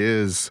think it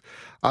is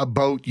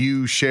about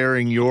you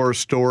sharing your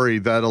story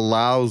that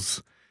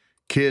allows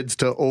kids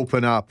to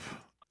open up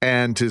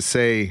and to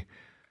say,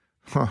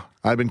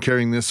 I've been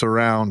carrying this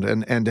around,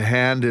 and to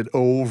hand it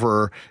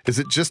over? Is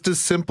it just as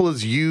simple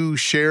as you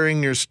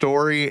sharing your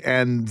story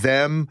and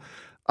them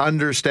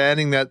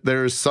understanding that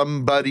there's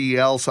somebody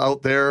else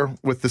out there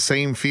with the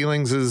same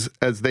feelings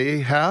as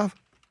they have?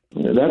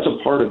 Yeah, that's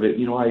a part of it.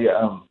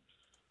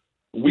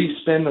 We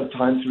spend the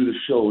time through the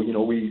show.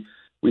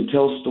 We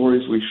tell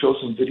stories. We show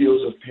some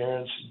videos of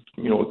parents,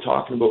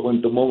 talking about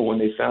the moment when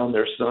they found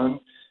their son.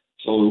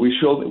 So we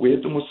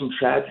hit them with some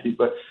tragedy.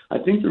 But I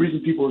think the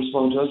reason people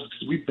respond to us is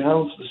because we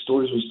balance the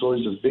stories with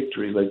stories of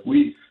victory. Like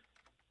we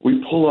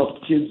pull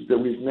up kids that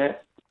we've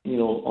met,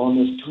 on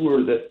this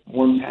tour, that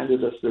once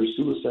handed us their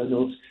suicide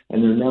notes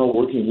and they're now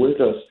working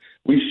with us.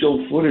 We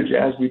show footage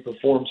as we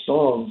perform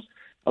songs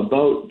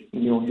about,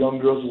 young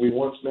girls that we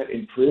once met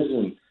in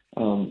prison,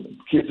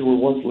 kids who were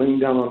once laying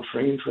down on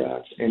train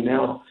tracks, and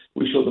now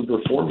we show them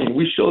performing.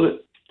 We show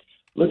that,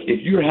 look, if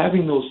you're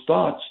having those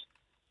thoughts,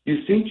 you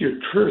think you're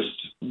cursed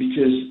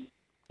because,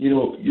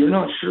 you're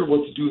not sure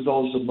what to do with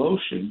all this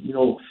emotion.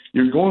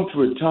 You're going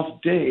through a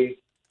tough day,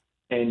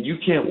 and you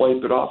can't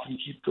wipe it off and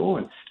keep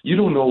going. You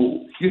don't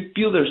know, you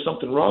feel there's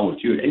something wrong with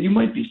you, and you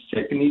might be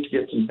sick and need to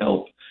get some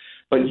help,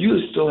 but you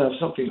still have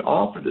something to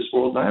offer this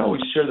world. And I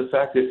always share the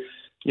fact that,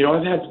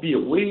 I've had to be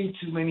at way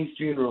too many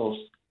funerals,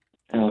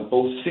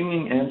 both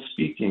singing and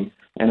speaking,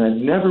 and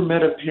I've never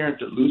met a parent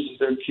that loses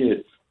their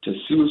kid to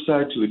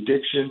suicide, to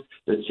addiction,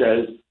 that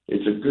says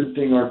it's a good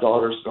thing our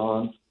daughter's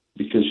gone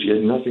because she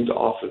had nothing to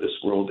offer this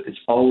world. It's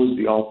always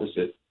the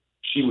opposite.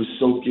 She was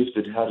so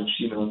gifted. How did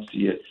she not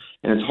see it?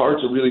 And it's hard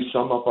to really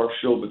sum up our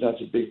show, but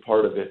that's a big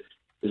part of it,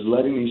 is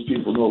letting these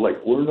people know,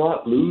 we're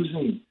not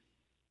losing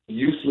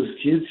useless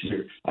kids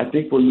here. I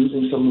think we're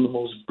losing some of the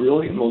most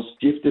brilliant, most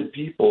gifted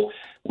people.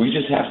 We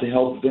just have to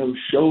help them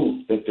show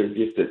that they're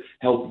gifted,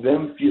 help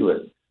them feel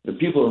it. The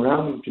people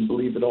around them can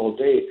believe it all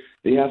day.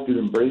 They have to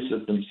embrace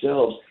it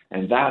themselves,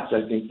 and that's,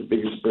 I think, the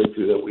biggest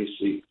breakthrough that we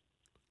see.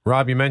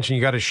 Rob, you mentioned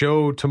you got a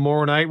show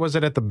tomorrow night. Was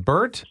it at the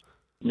Burt?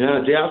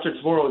 Yeah, day after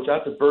tomorrow, it's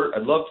at the Burt.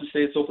 I'd love to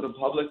say it's open in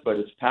public, but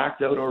it's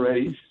packed out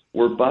already.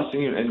 We're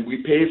busing, and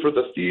we pay for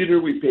the theater,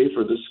 we pay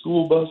for the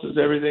school buses,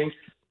 everything.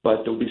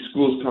 But there'll be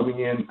schools coming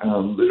in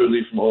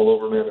literally from all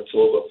over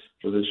Manitoba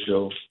for this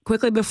show.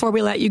 Quickly, before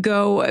we let you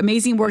go,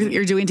 amazing work that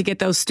you're doing to get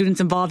those students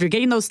involved. You're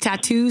getting those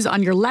tattoos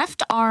on your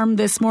left arm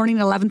this morning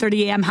at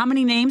 11:30 a.m. How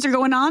many names are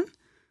going on?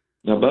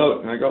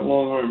 I got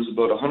long arms,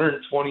 about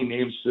 120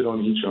 names fit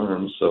on each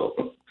arm,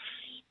 so...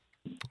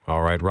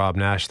 All right, Robb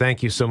Nash,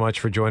 thank you so much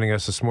for joining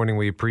us this morning.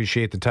 We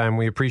appreciate the time.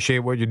 We appreciate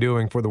what you're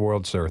doing for the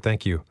world, sir.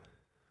 Thank you.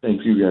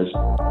 Thank you, guys.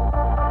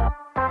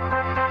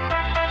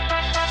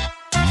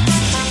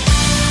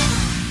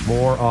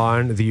 More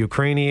on the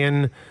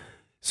Ukrainian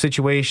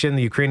situation,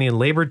 the Ukrainian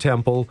Labour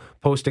Temple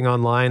posting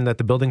online that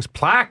the building's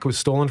plaque was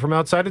stolen from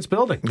outside its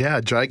building. Yeah,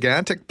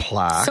 gigantic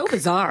plaque. So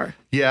bizarre.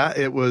 Yeah,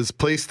 it was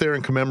placed there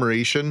in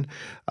commemoration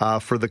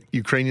for the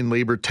Ukrainian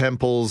Labour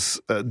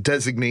Temple's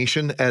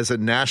designation as a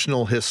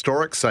National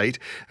Historic Site.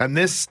 And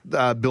this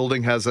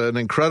building has an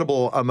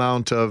incredible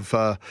amount of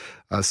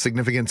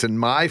significance in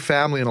my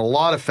family and a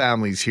lot of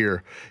families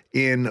here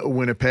in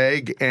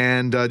Winnipeg.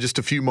 And just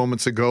a few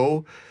moments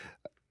ago,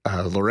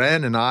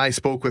 Loren and I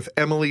spoke with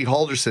Emily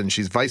Halderson.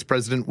 She's Vice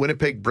President,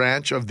 Winnipeg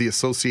branch of the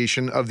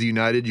Association of the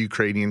United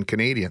Ukrainian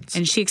Canadians.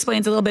 And she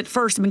explains a little bit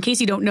first. In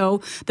case you don't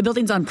know, the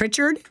building's on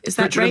Pritchard. Is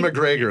that Pritchard right? and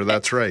McGregor,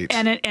 that's right.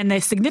 And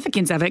the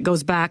significance of it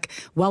goes back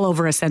well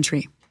over a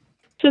century.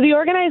 So the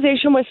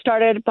organization was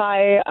started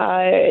by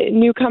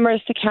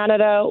newcomers to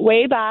Canada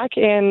way back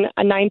in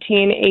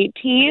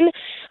 1918.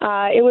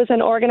 It was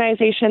an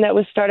organization that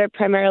was started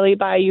primarily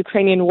by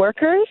Ukrainian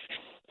workers.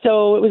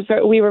 So it was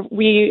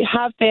we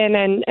have been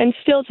and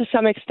still to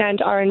some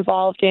extent are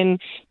involved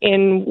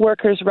in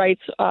workers'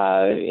 rights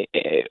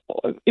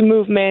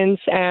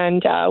movements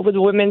and with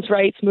the women's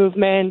rights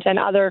movement and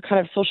other kind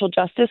of social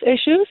justice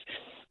issues.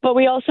 But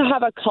we also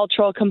have a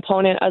cultural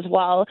component as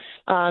well,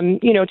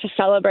 to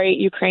celebrate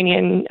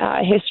Ukrainian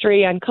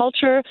history and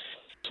culture.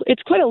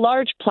 It's quite a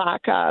large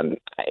plaque.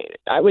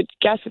 I would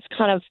guess it's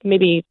kind of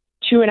maybe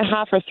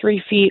 2.5 or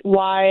 3 feet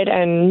wide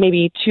and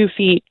maybe 2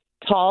 feet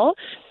tall.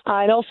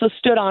 It also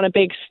stood on a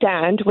big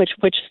stand,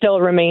 which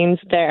still remains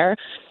there.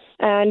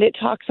 And it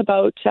talks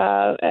about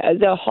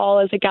the hall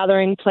as a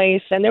gathering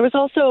place. And there was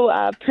also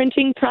a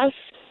printing press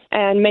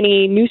and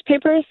many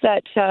newspapers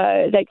that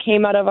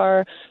came out of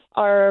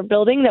our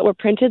building that were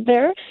printed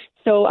there.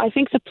 So I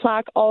think the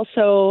plaque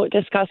also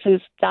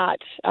discusses that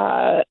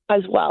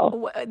as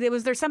well.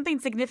 Was there something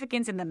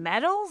significant in the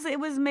metals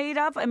it was made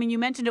of? I mean, you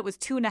mentioned it was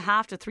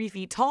 2.5 to 3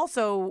 feet tall.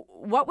 So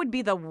what would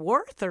be the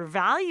worth or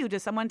value to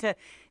someone to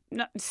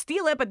not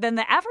steal it, but then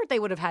the effort they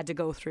would have had to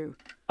go through?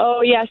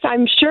 Oh, yes.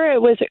 I'm sure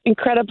it was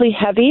incredibly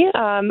heavy.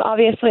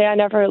 Obviously, I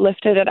never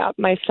lifted it up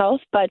myself,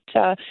 but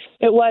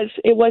it was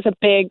a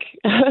big,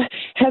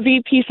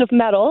 heavy piece of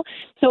metal.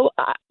 So,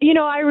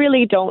 I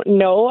really don't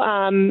know.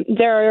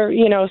 There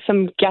are,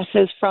 some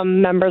guesses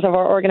from members of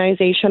our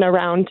organization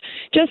around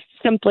just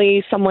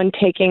simply someone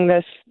taking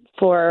this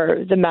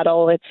for the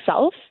metal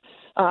itself.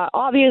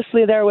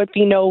 Obviously, there would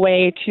be no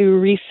way to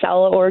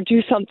resell or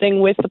do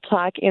something with the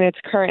plaque in its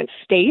current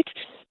state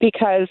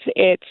because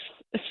it's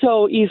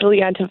so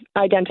easily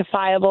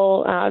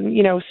identifiable,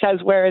 says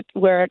where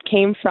it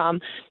came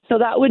from. So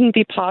that wouldn't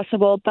be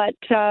possible. But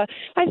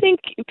I think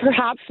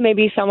perhaps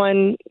maybe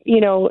someone,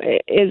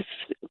 is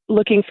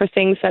looking for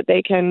things that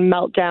they can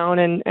melt down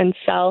and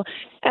sell.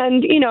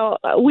 And,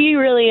 we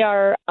really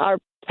are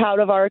proud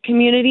of our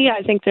community.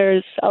 I think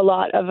there's a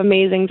lot of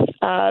amazing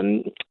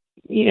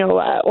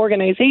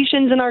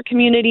organizations in our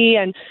community,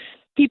 and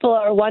people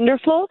are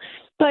wonderful,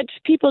 but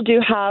people do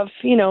have,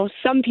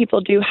 some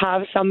people do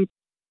have some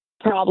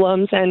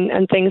problems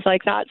and things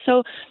like that.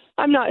 So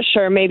I'm not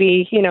sure,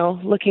 maybe,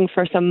 looking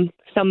for some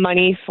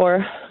money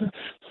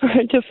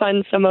to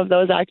fund some of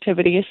those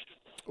activities.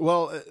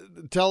 Well,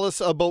 tell us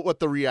about what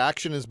the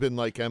reaction has been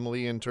like,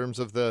 Emily, in terms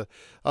of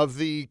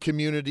the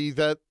community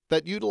that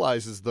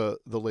utilizes the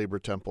Labour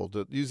Temple,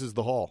 that uses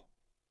the hall.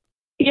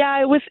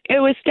 Yeah, it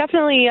was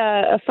definitely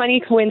a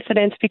funny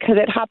coincidence because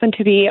it happened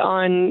to be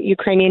on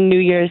Ukrainian New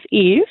Year's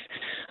Eve,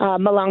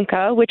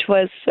 Malanka, which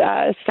was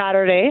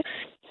Saturday.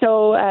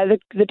 So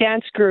the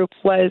dance group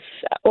was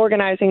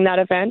organizing that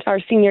event, our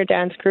senior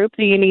dance group,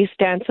 the Eunice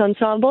Dance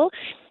Ensemble,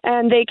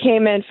 and they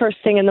came in first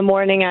thing in the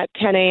morning at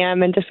 10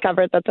 a.m. and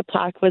discovered that the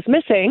plaque was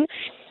missing.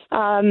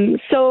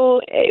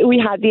 So we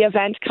had the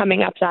event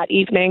coming up that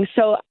evening.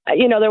 So,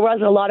 there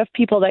was a lot of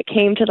people that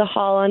came to the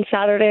hall on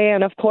Saturday,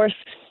 and of course,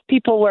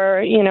 people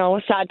were,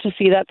 sad to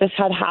see that this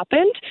had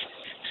happened.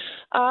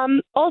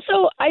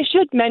 Also, I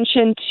should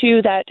mention,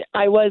 too, that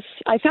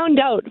I found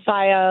out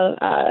via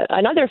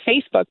another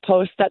Facebook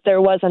post that there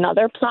was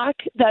another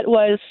plaque that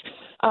was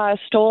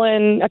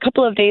stolen a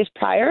couple of days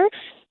prior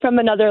from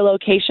another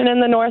location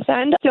in the North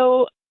End.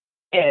 So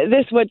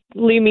this would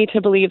lead me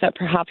to believe that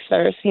perhaps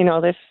there's,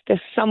 this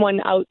someone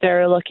out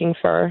there looking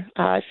for,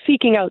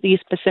 seeking out these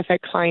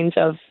specific kinds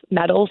of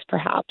metals,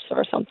 perhaps,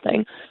 or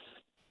something.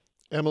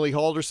 Emily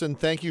Halderson,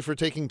 thank you for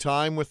taking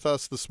time with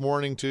us this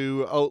morning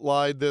to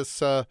outline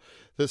this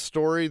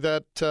story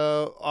that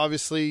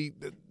obviously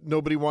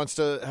nobody wants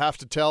to have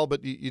to tell,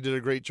 but you did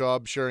a great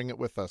job sharing it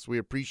with us. We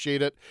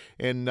appreciate it,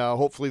 and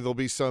hopefully there'll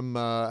be some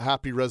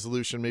happy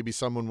resolution. Maybe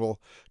someone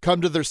will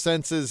come to their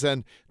senses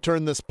and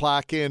turn this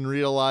plaque in,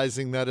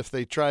 realizing that if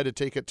they try to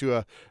take it to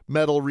a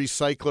metal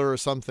recycler or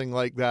something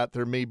like that,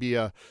 there may be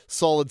a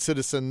solid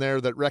citizen there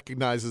that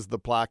recognizes the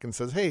plaque and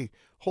says, hey,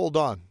 hold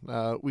on,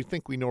 we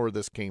think we know where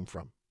this came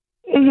from.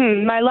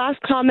 Mm-hmm. My last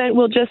comment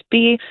will just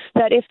be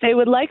that if they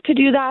would like to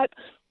do that,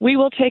 we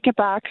will take it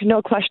back,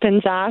 no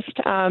questions asked.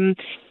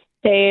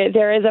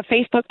 There is a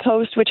Facebook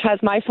post which has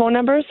my phone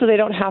number, so they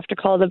don't have to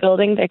call the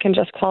building. They can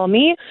just call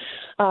me,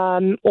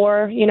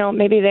 or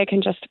maybe they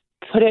can just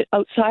put it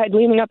outside,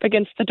 leaning up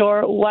against the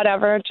door,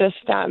 whatever. Just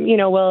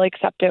we'll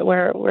accept it.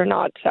 We're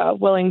not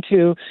willing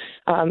to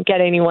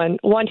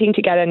wanting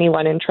to get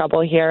anyone in trouble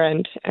here,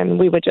 and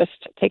we would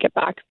just take it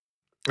back.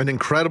 An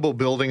incredible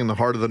building in the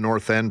heart of the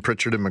North End,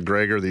 Pritchard and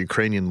McGregor, the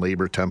Ukrainian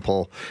Labour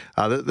Temple.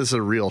 This is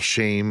a real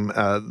shame.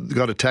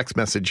 Got a text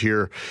message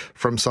here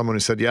from someone who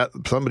said, yeah,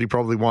 somebody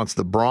probably wants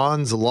the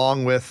bronze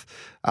along with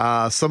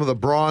some of the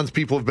bronze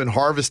people have been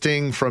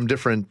harvesting from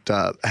different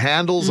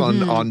handles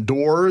on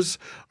doors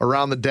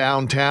around the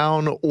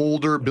downtown.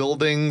 Older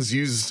buildings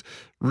use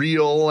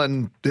real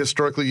and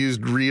historically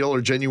used real or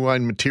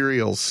genuine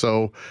materials.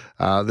 So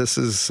this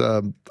is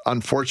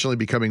unfortunately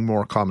becoming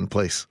more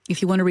commonplace.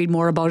 If you want to read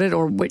more about it,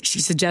 or what she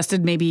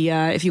suggested, maybe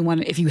if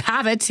you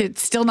have it,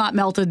 it's still not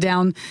melted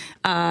down,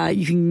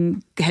 you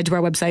can head to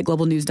our website,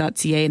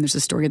 globalnews.ca, and there's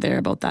a story there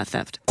about that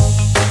theft.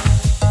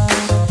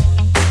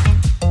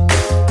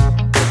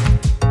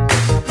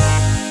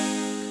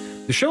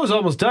 The show is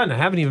almost done. I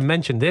haven't even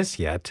mentioned this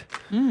yet.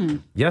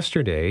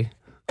 Yesterday,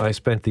 I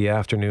spent the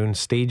afternoon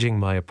staging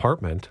my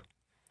apartment.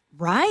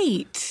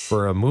 Right.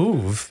 For a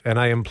move, and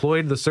I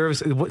employed the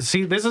service.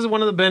 See, this is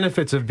one of the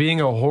benefits of being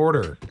a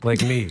hoarder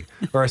like me,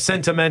 or a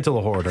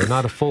sentimental hoarder,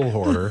 not a full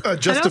hoarder. A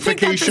justification I don't think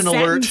that's a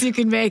alert. sentence you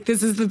can make.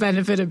 This is the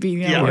benefit of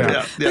being a hoarder.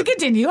 Yeah. But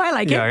continue. I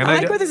like it. I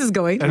like where this is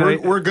going.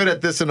 We're good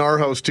at this in our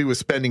house too, with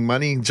spending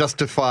money,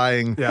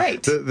 justifying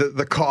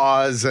the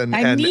cause and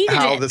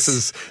how this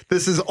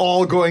is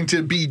all going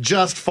to be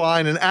just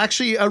fine and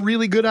actually a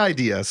really good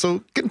idea.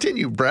 So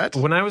continue, Brett.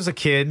 When I was a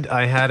kid,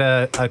 I had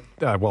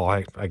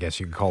I guess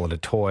you could call it a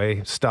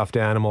toy, stuffed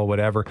animal,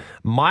 whatever.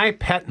 My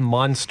Pet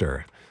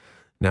Monster.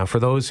 Now, for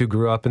those who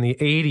grew up in the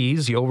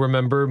 80s, you'll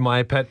remember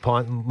My Pet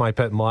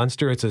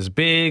Monster. It's this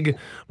big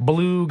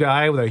blue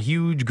guy with a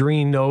huge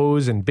green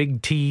nose and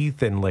big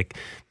teeth and like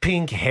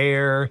pink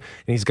hair. And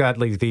he's got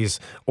like these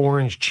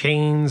orange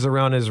chains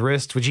around his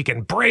wrists, which he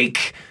can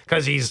break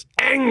because he's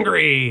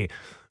angry.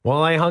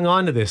 Well, I hung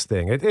on to this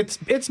thing.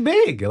 It's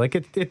big. Like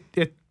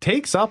it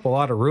takes up a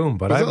lot of room,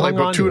 but I hung like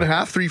about on to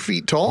 2.5, 3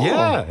 feet tall.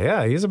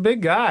 Yeah, he's a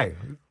big guy.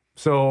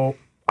 So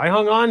I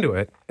hung on to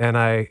it, and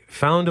I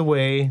found a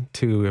way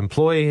to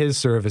employ his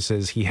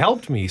services. He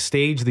helped me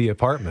stage the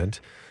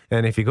apartment.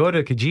 And if you go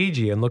to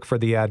Kijiji and look for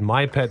the ad,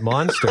 My Pet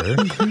Monster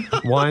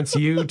wants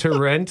you to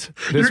rent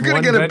this You're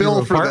going to get a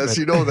bill for apartment. this,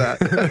 you know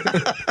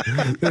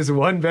that. This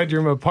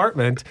one-bedroom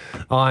apartment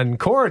on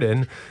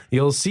Corridon.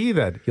 You'll see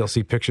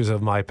pictures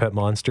of My Pet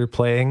Monster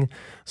playing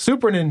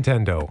Super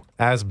Nintendo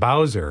as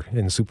Bowser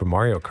in Super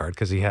Mario Kart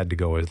because he had to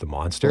go as the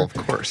monster. Well,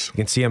 of course. You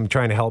can see him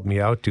trying to help me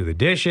out do the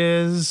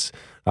dishes.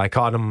 I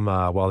caught him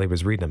while he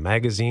was reading a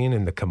magazine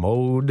in the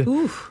commode.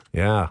 Oof.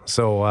 Yeah,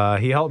 so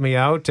he helped me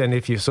out. And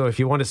if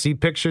you want to see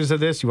pictures of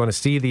this, you want to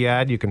see the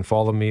ad, you can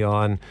follow me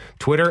on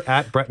Twitter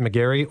at Brett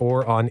McGarry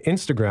or on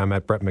Instagram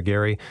at Brett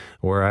McGarry,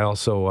 where I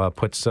also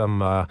put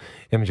some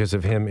images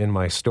of him in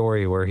my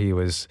story where he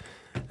was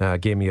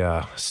gave me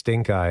a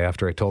stink eye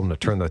after I told him to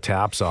turn the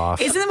taps off.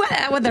 Isn't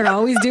what they're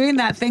always doing?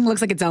 That thing looks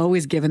like it's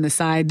always giving the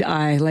side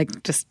eye,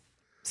 like just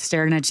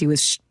staring at you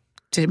with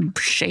to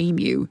shame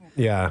you.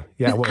 Yeah.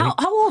 Well,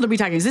 how old are we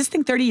talking? Is this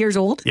thing 30 years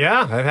old?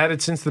 Yeah, I've had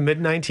it since the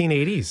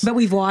mid-1980s. But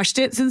we've washed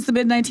it since the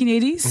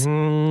mid-1980s?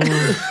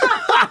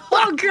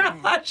 Oh,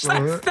 gosh.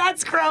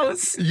 That's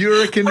gross.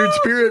 You're a kindred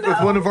spirit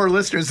with one of our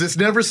listeners. This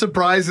never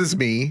surprises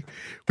me.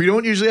 We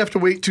don't usually have to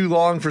wait too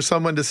long for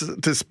someone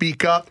to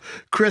speak up.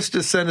 Chris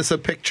just sent us a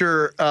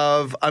picture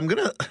of, I don't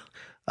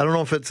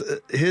know if it's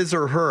his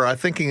or her. I'm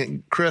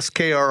thinking Chris,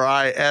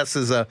 K-R-I-S,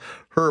 is a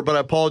her, but I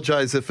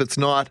apologize if it's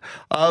not,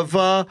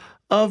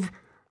 of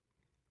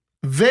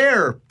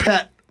their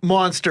pet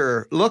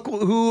monster. Look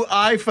who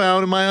I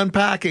found in my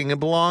unpacking.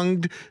 It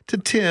belonged to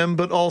Tim,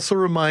 but also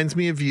reminds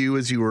me of you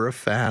as you were a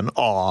fan.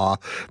 Aw.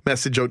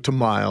 Message out to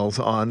Miles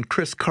on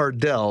Chris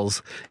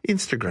Cardell's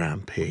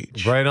Instagram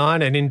page. Right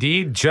on. And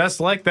indeed, just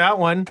like that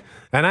one.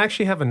 And I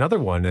actually have another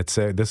one. It's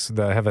I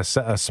have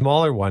a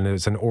smaller one.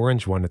 It's an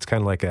orange one. It's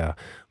kind of like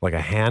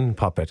a hand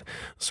puppet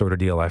sort of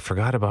deal. I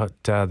forgot about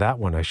that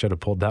one. I should have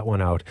pulled that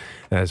one out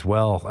as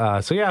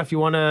well. So yeah, if you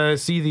want to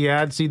see the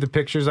ad, see the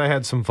pictures, I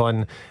had some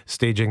fun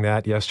staging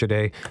that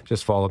yesterday.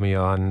 Just follow me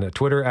on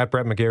Twitter at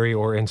Brett McGarry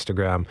or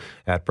Instagram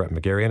at Brett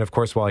McGarry. And of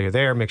course, while you're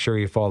there, make sure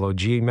you follow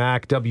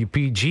GMAC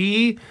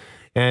WPG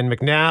and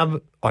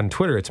McNabb on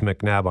Twitter. It's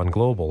McNabb on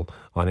Global.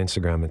 On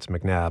Instagram, it's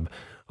McNabb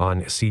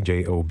on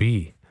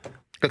CJOB.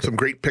 Got some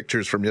great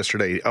pictures from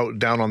yesterday out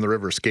down on the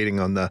river, skating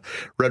on the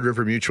Red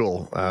River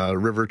Mutual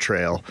River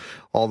Trail,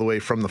 all the way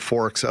from the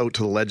Forks out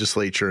to the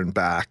legislature and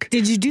back.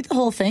 Did you do the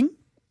whole thing?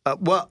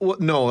 Well,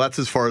 no, that's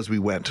as far as we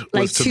went.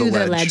 Like was to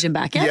the ledge and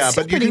back. Yeah,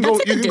 but you can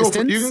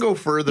go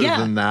further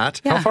than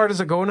that. Yeah. How far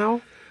does it go now?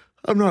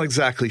 I'm not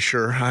exactly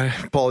sure. I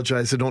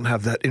apologize. I don't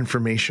have that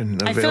information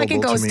available to me. I feel like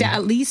it goes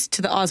at least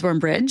to the Osborne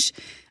Bridge.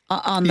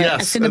 On the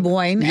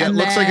Assiniboine. Yeah, and it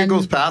looks like it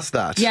goes past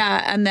that.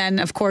 Yeah, and then,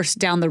 of course,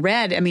 down the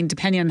Red, I mean,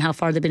 depending on how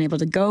far they've been able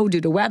to go due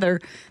to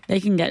weather, they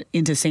can get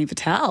into St.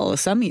 Vital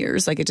some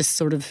years. Like, it just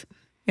sort of,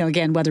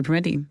 again, weather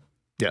permitting.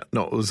 Yeah,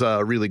 no, it was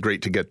really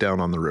great to get down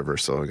on the river,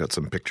 so I got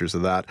some pictures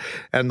of that.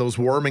 And those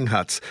warming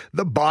huts.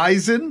 The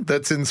bison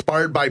that's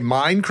inspired by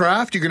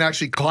Minecraft, you can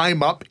actually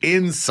climb up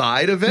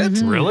inside of it.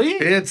 Mm-hmm. Really?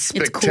 It's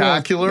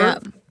spectacular.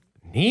 It's cool. Yeah.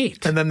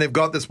 Neat. And then they've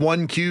got this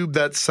one cube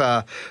that's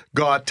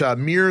got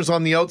mirrors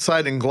on the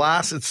outside and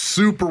glass. It's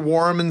super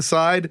warm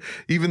inside.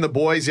 Even the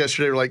boys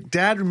yesterday were like,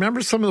 Dad,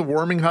 remember some of the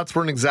warming huts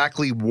weren't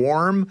exactly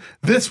warm?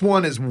 This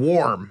one is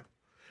warm.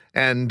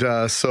 And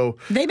so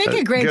they make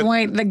a great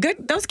point.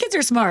 Those kids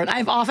are smart.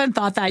 I've often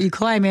thought that you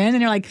climb in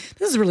and you're like,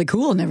 this is really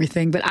cool and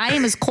everything, but I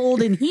am as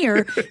cold in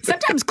here,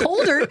 sometimes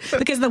colder,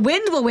 because the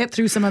wind will whip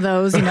through some of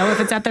those, if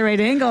it's at the right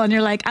angle. And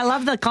you're like, I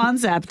love the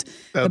concept.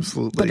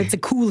 Absolutely. But it's a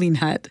cooling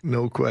hut.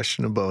 No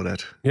question about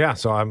it. Yeah,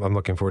 so I'm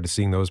looking forward to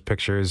seeing those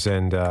pictures,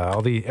 and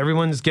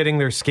everyone's getting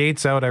their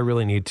skates out. I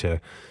really need to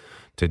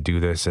do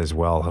this as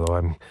well, although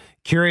I'm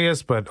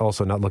curious, but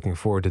also not looking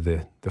forward to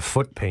the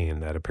foot pain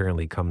that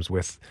apparently comes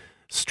with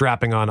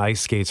strapping on ice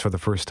skates for the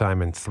first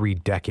time in 3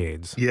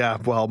 decades. Yeah,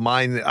 well,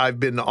 I've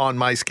been on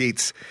my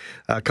skates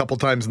a couple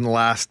times in the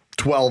last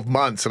 12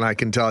 months, and I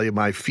can tell you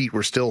my feet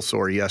were still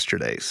sore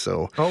yesterday.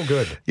 So, oh,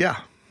 good.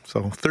 Yeah,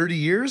 so 30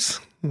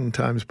 years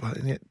times,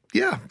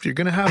 yeah, you're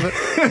going to have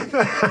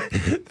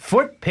it.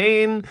 Foot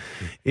pain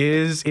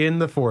is in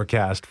the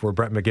forecast for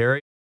Brett McGarry.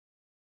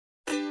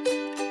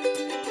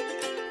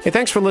 Hey,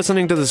 thanks for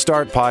listening to the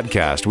Start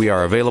Podcast. We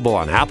are available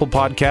on Apple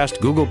Podcast,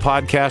 Google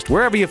Podcast,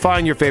 wherever you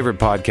find your favorite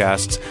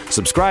podcasts.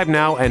 Subscribe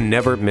now and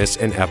never miss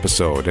an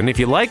episode. And if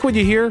you like what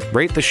you hear,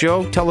 rate the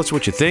show, tell us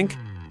what you think,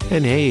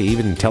 and hey,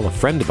 even tell a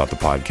friend about the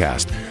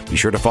podcast. Be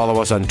sure to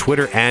follow us on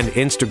Twitter and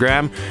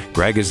Instagram.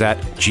 Greg is at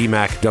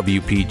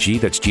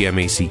GMACWPG, that's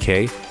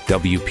GMACK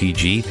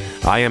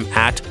WPG. I am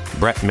at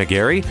Brett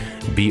McGarry,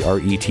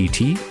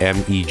 BrettMegarry,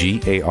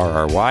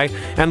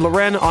 and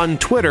Loren on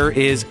Twitter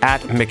is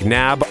at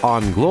McNabb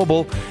on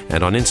Global,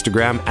 and on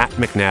Instagram at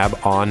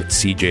McNabb on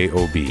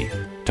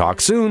CJOB.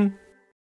 Talk soon.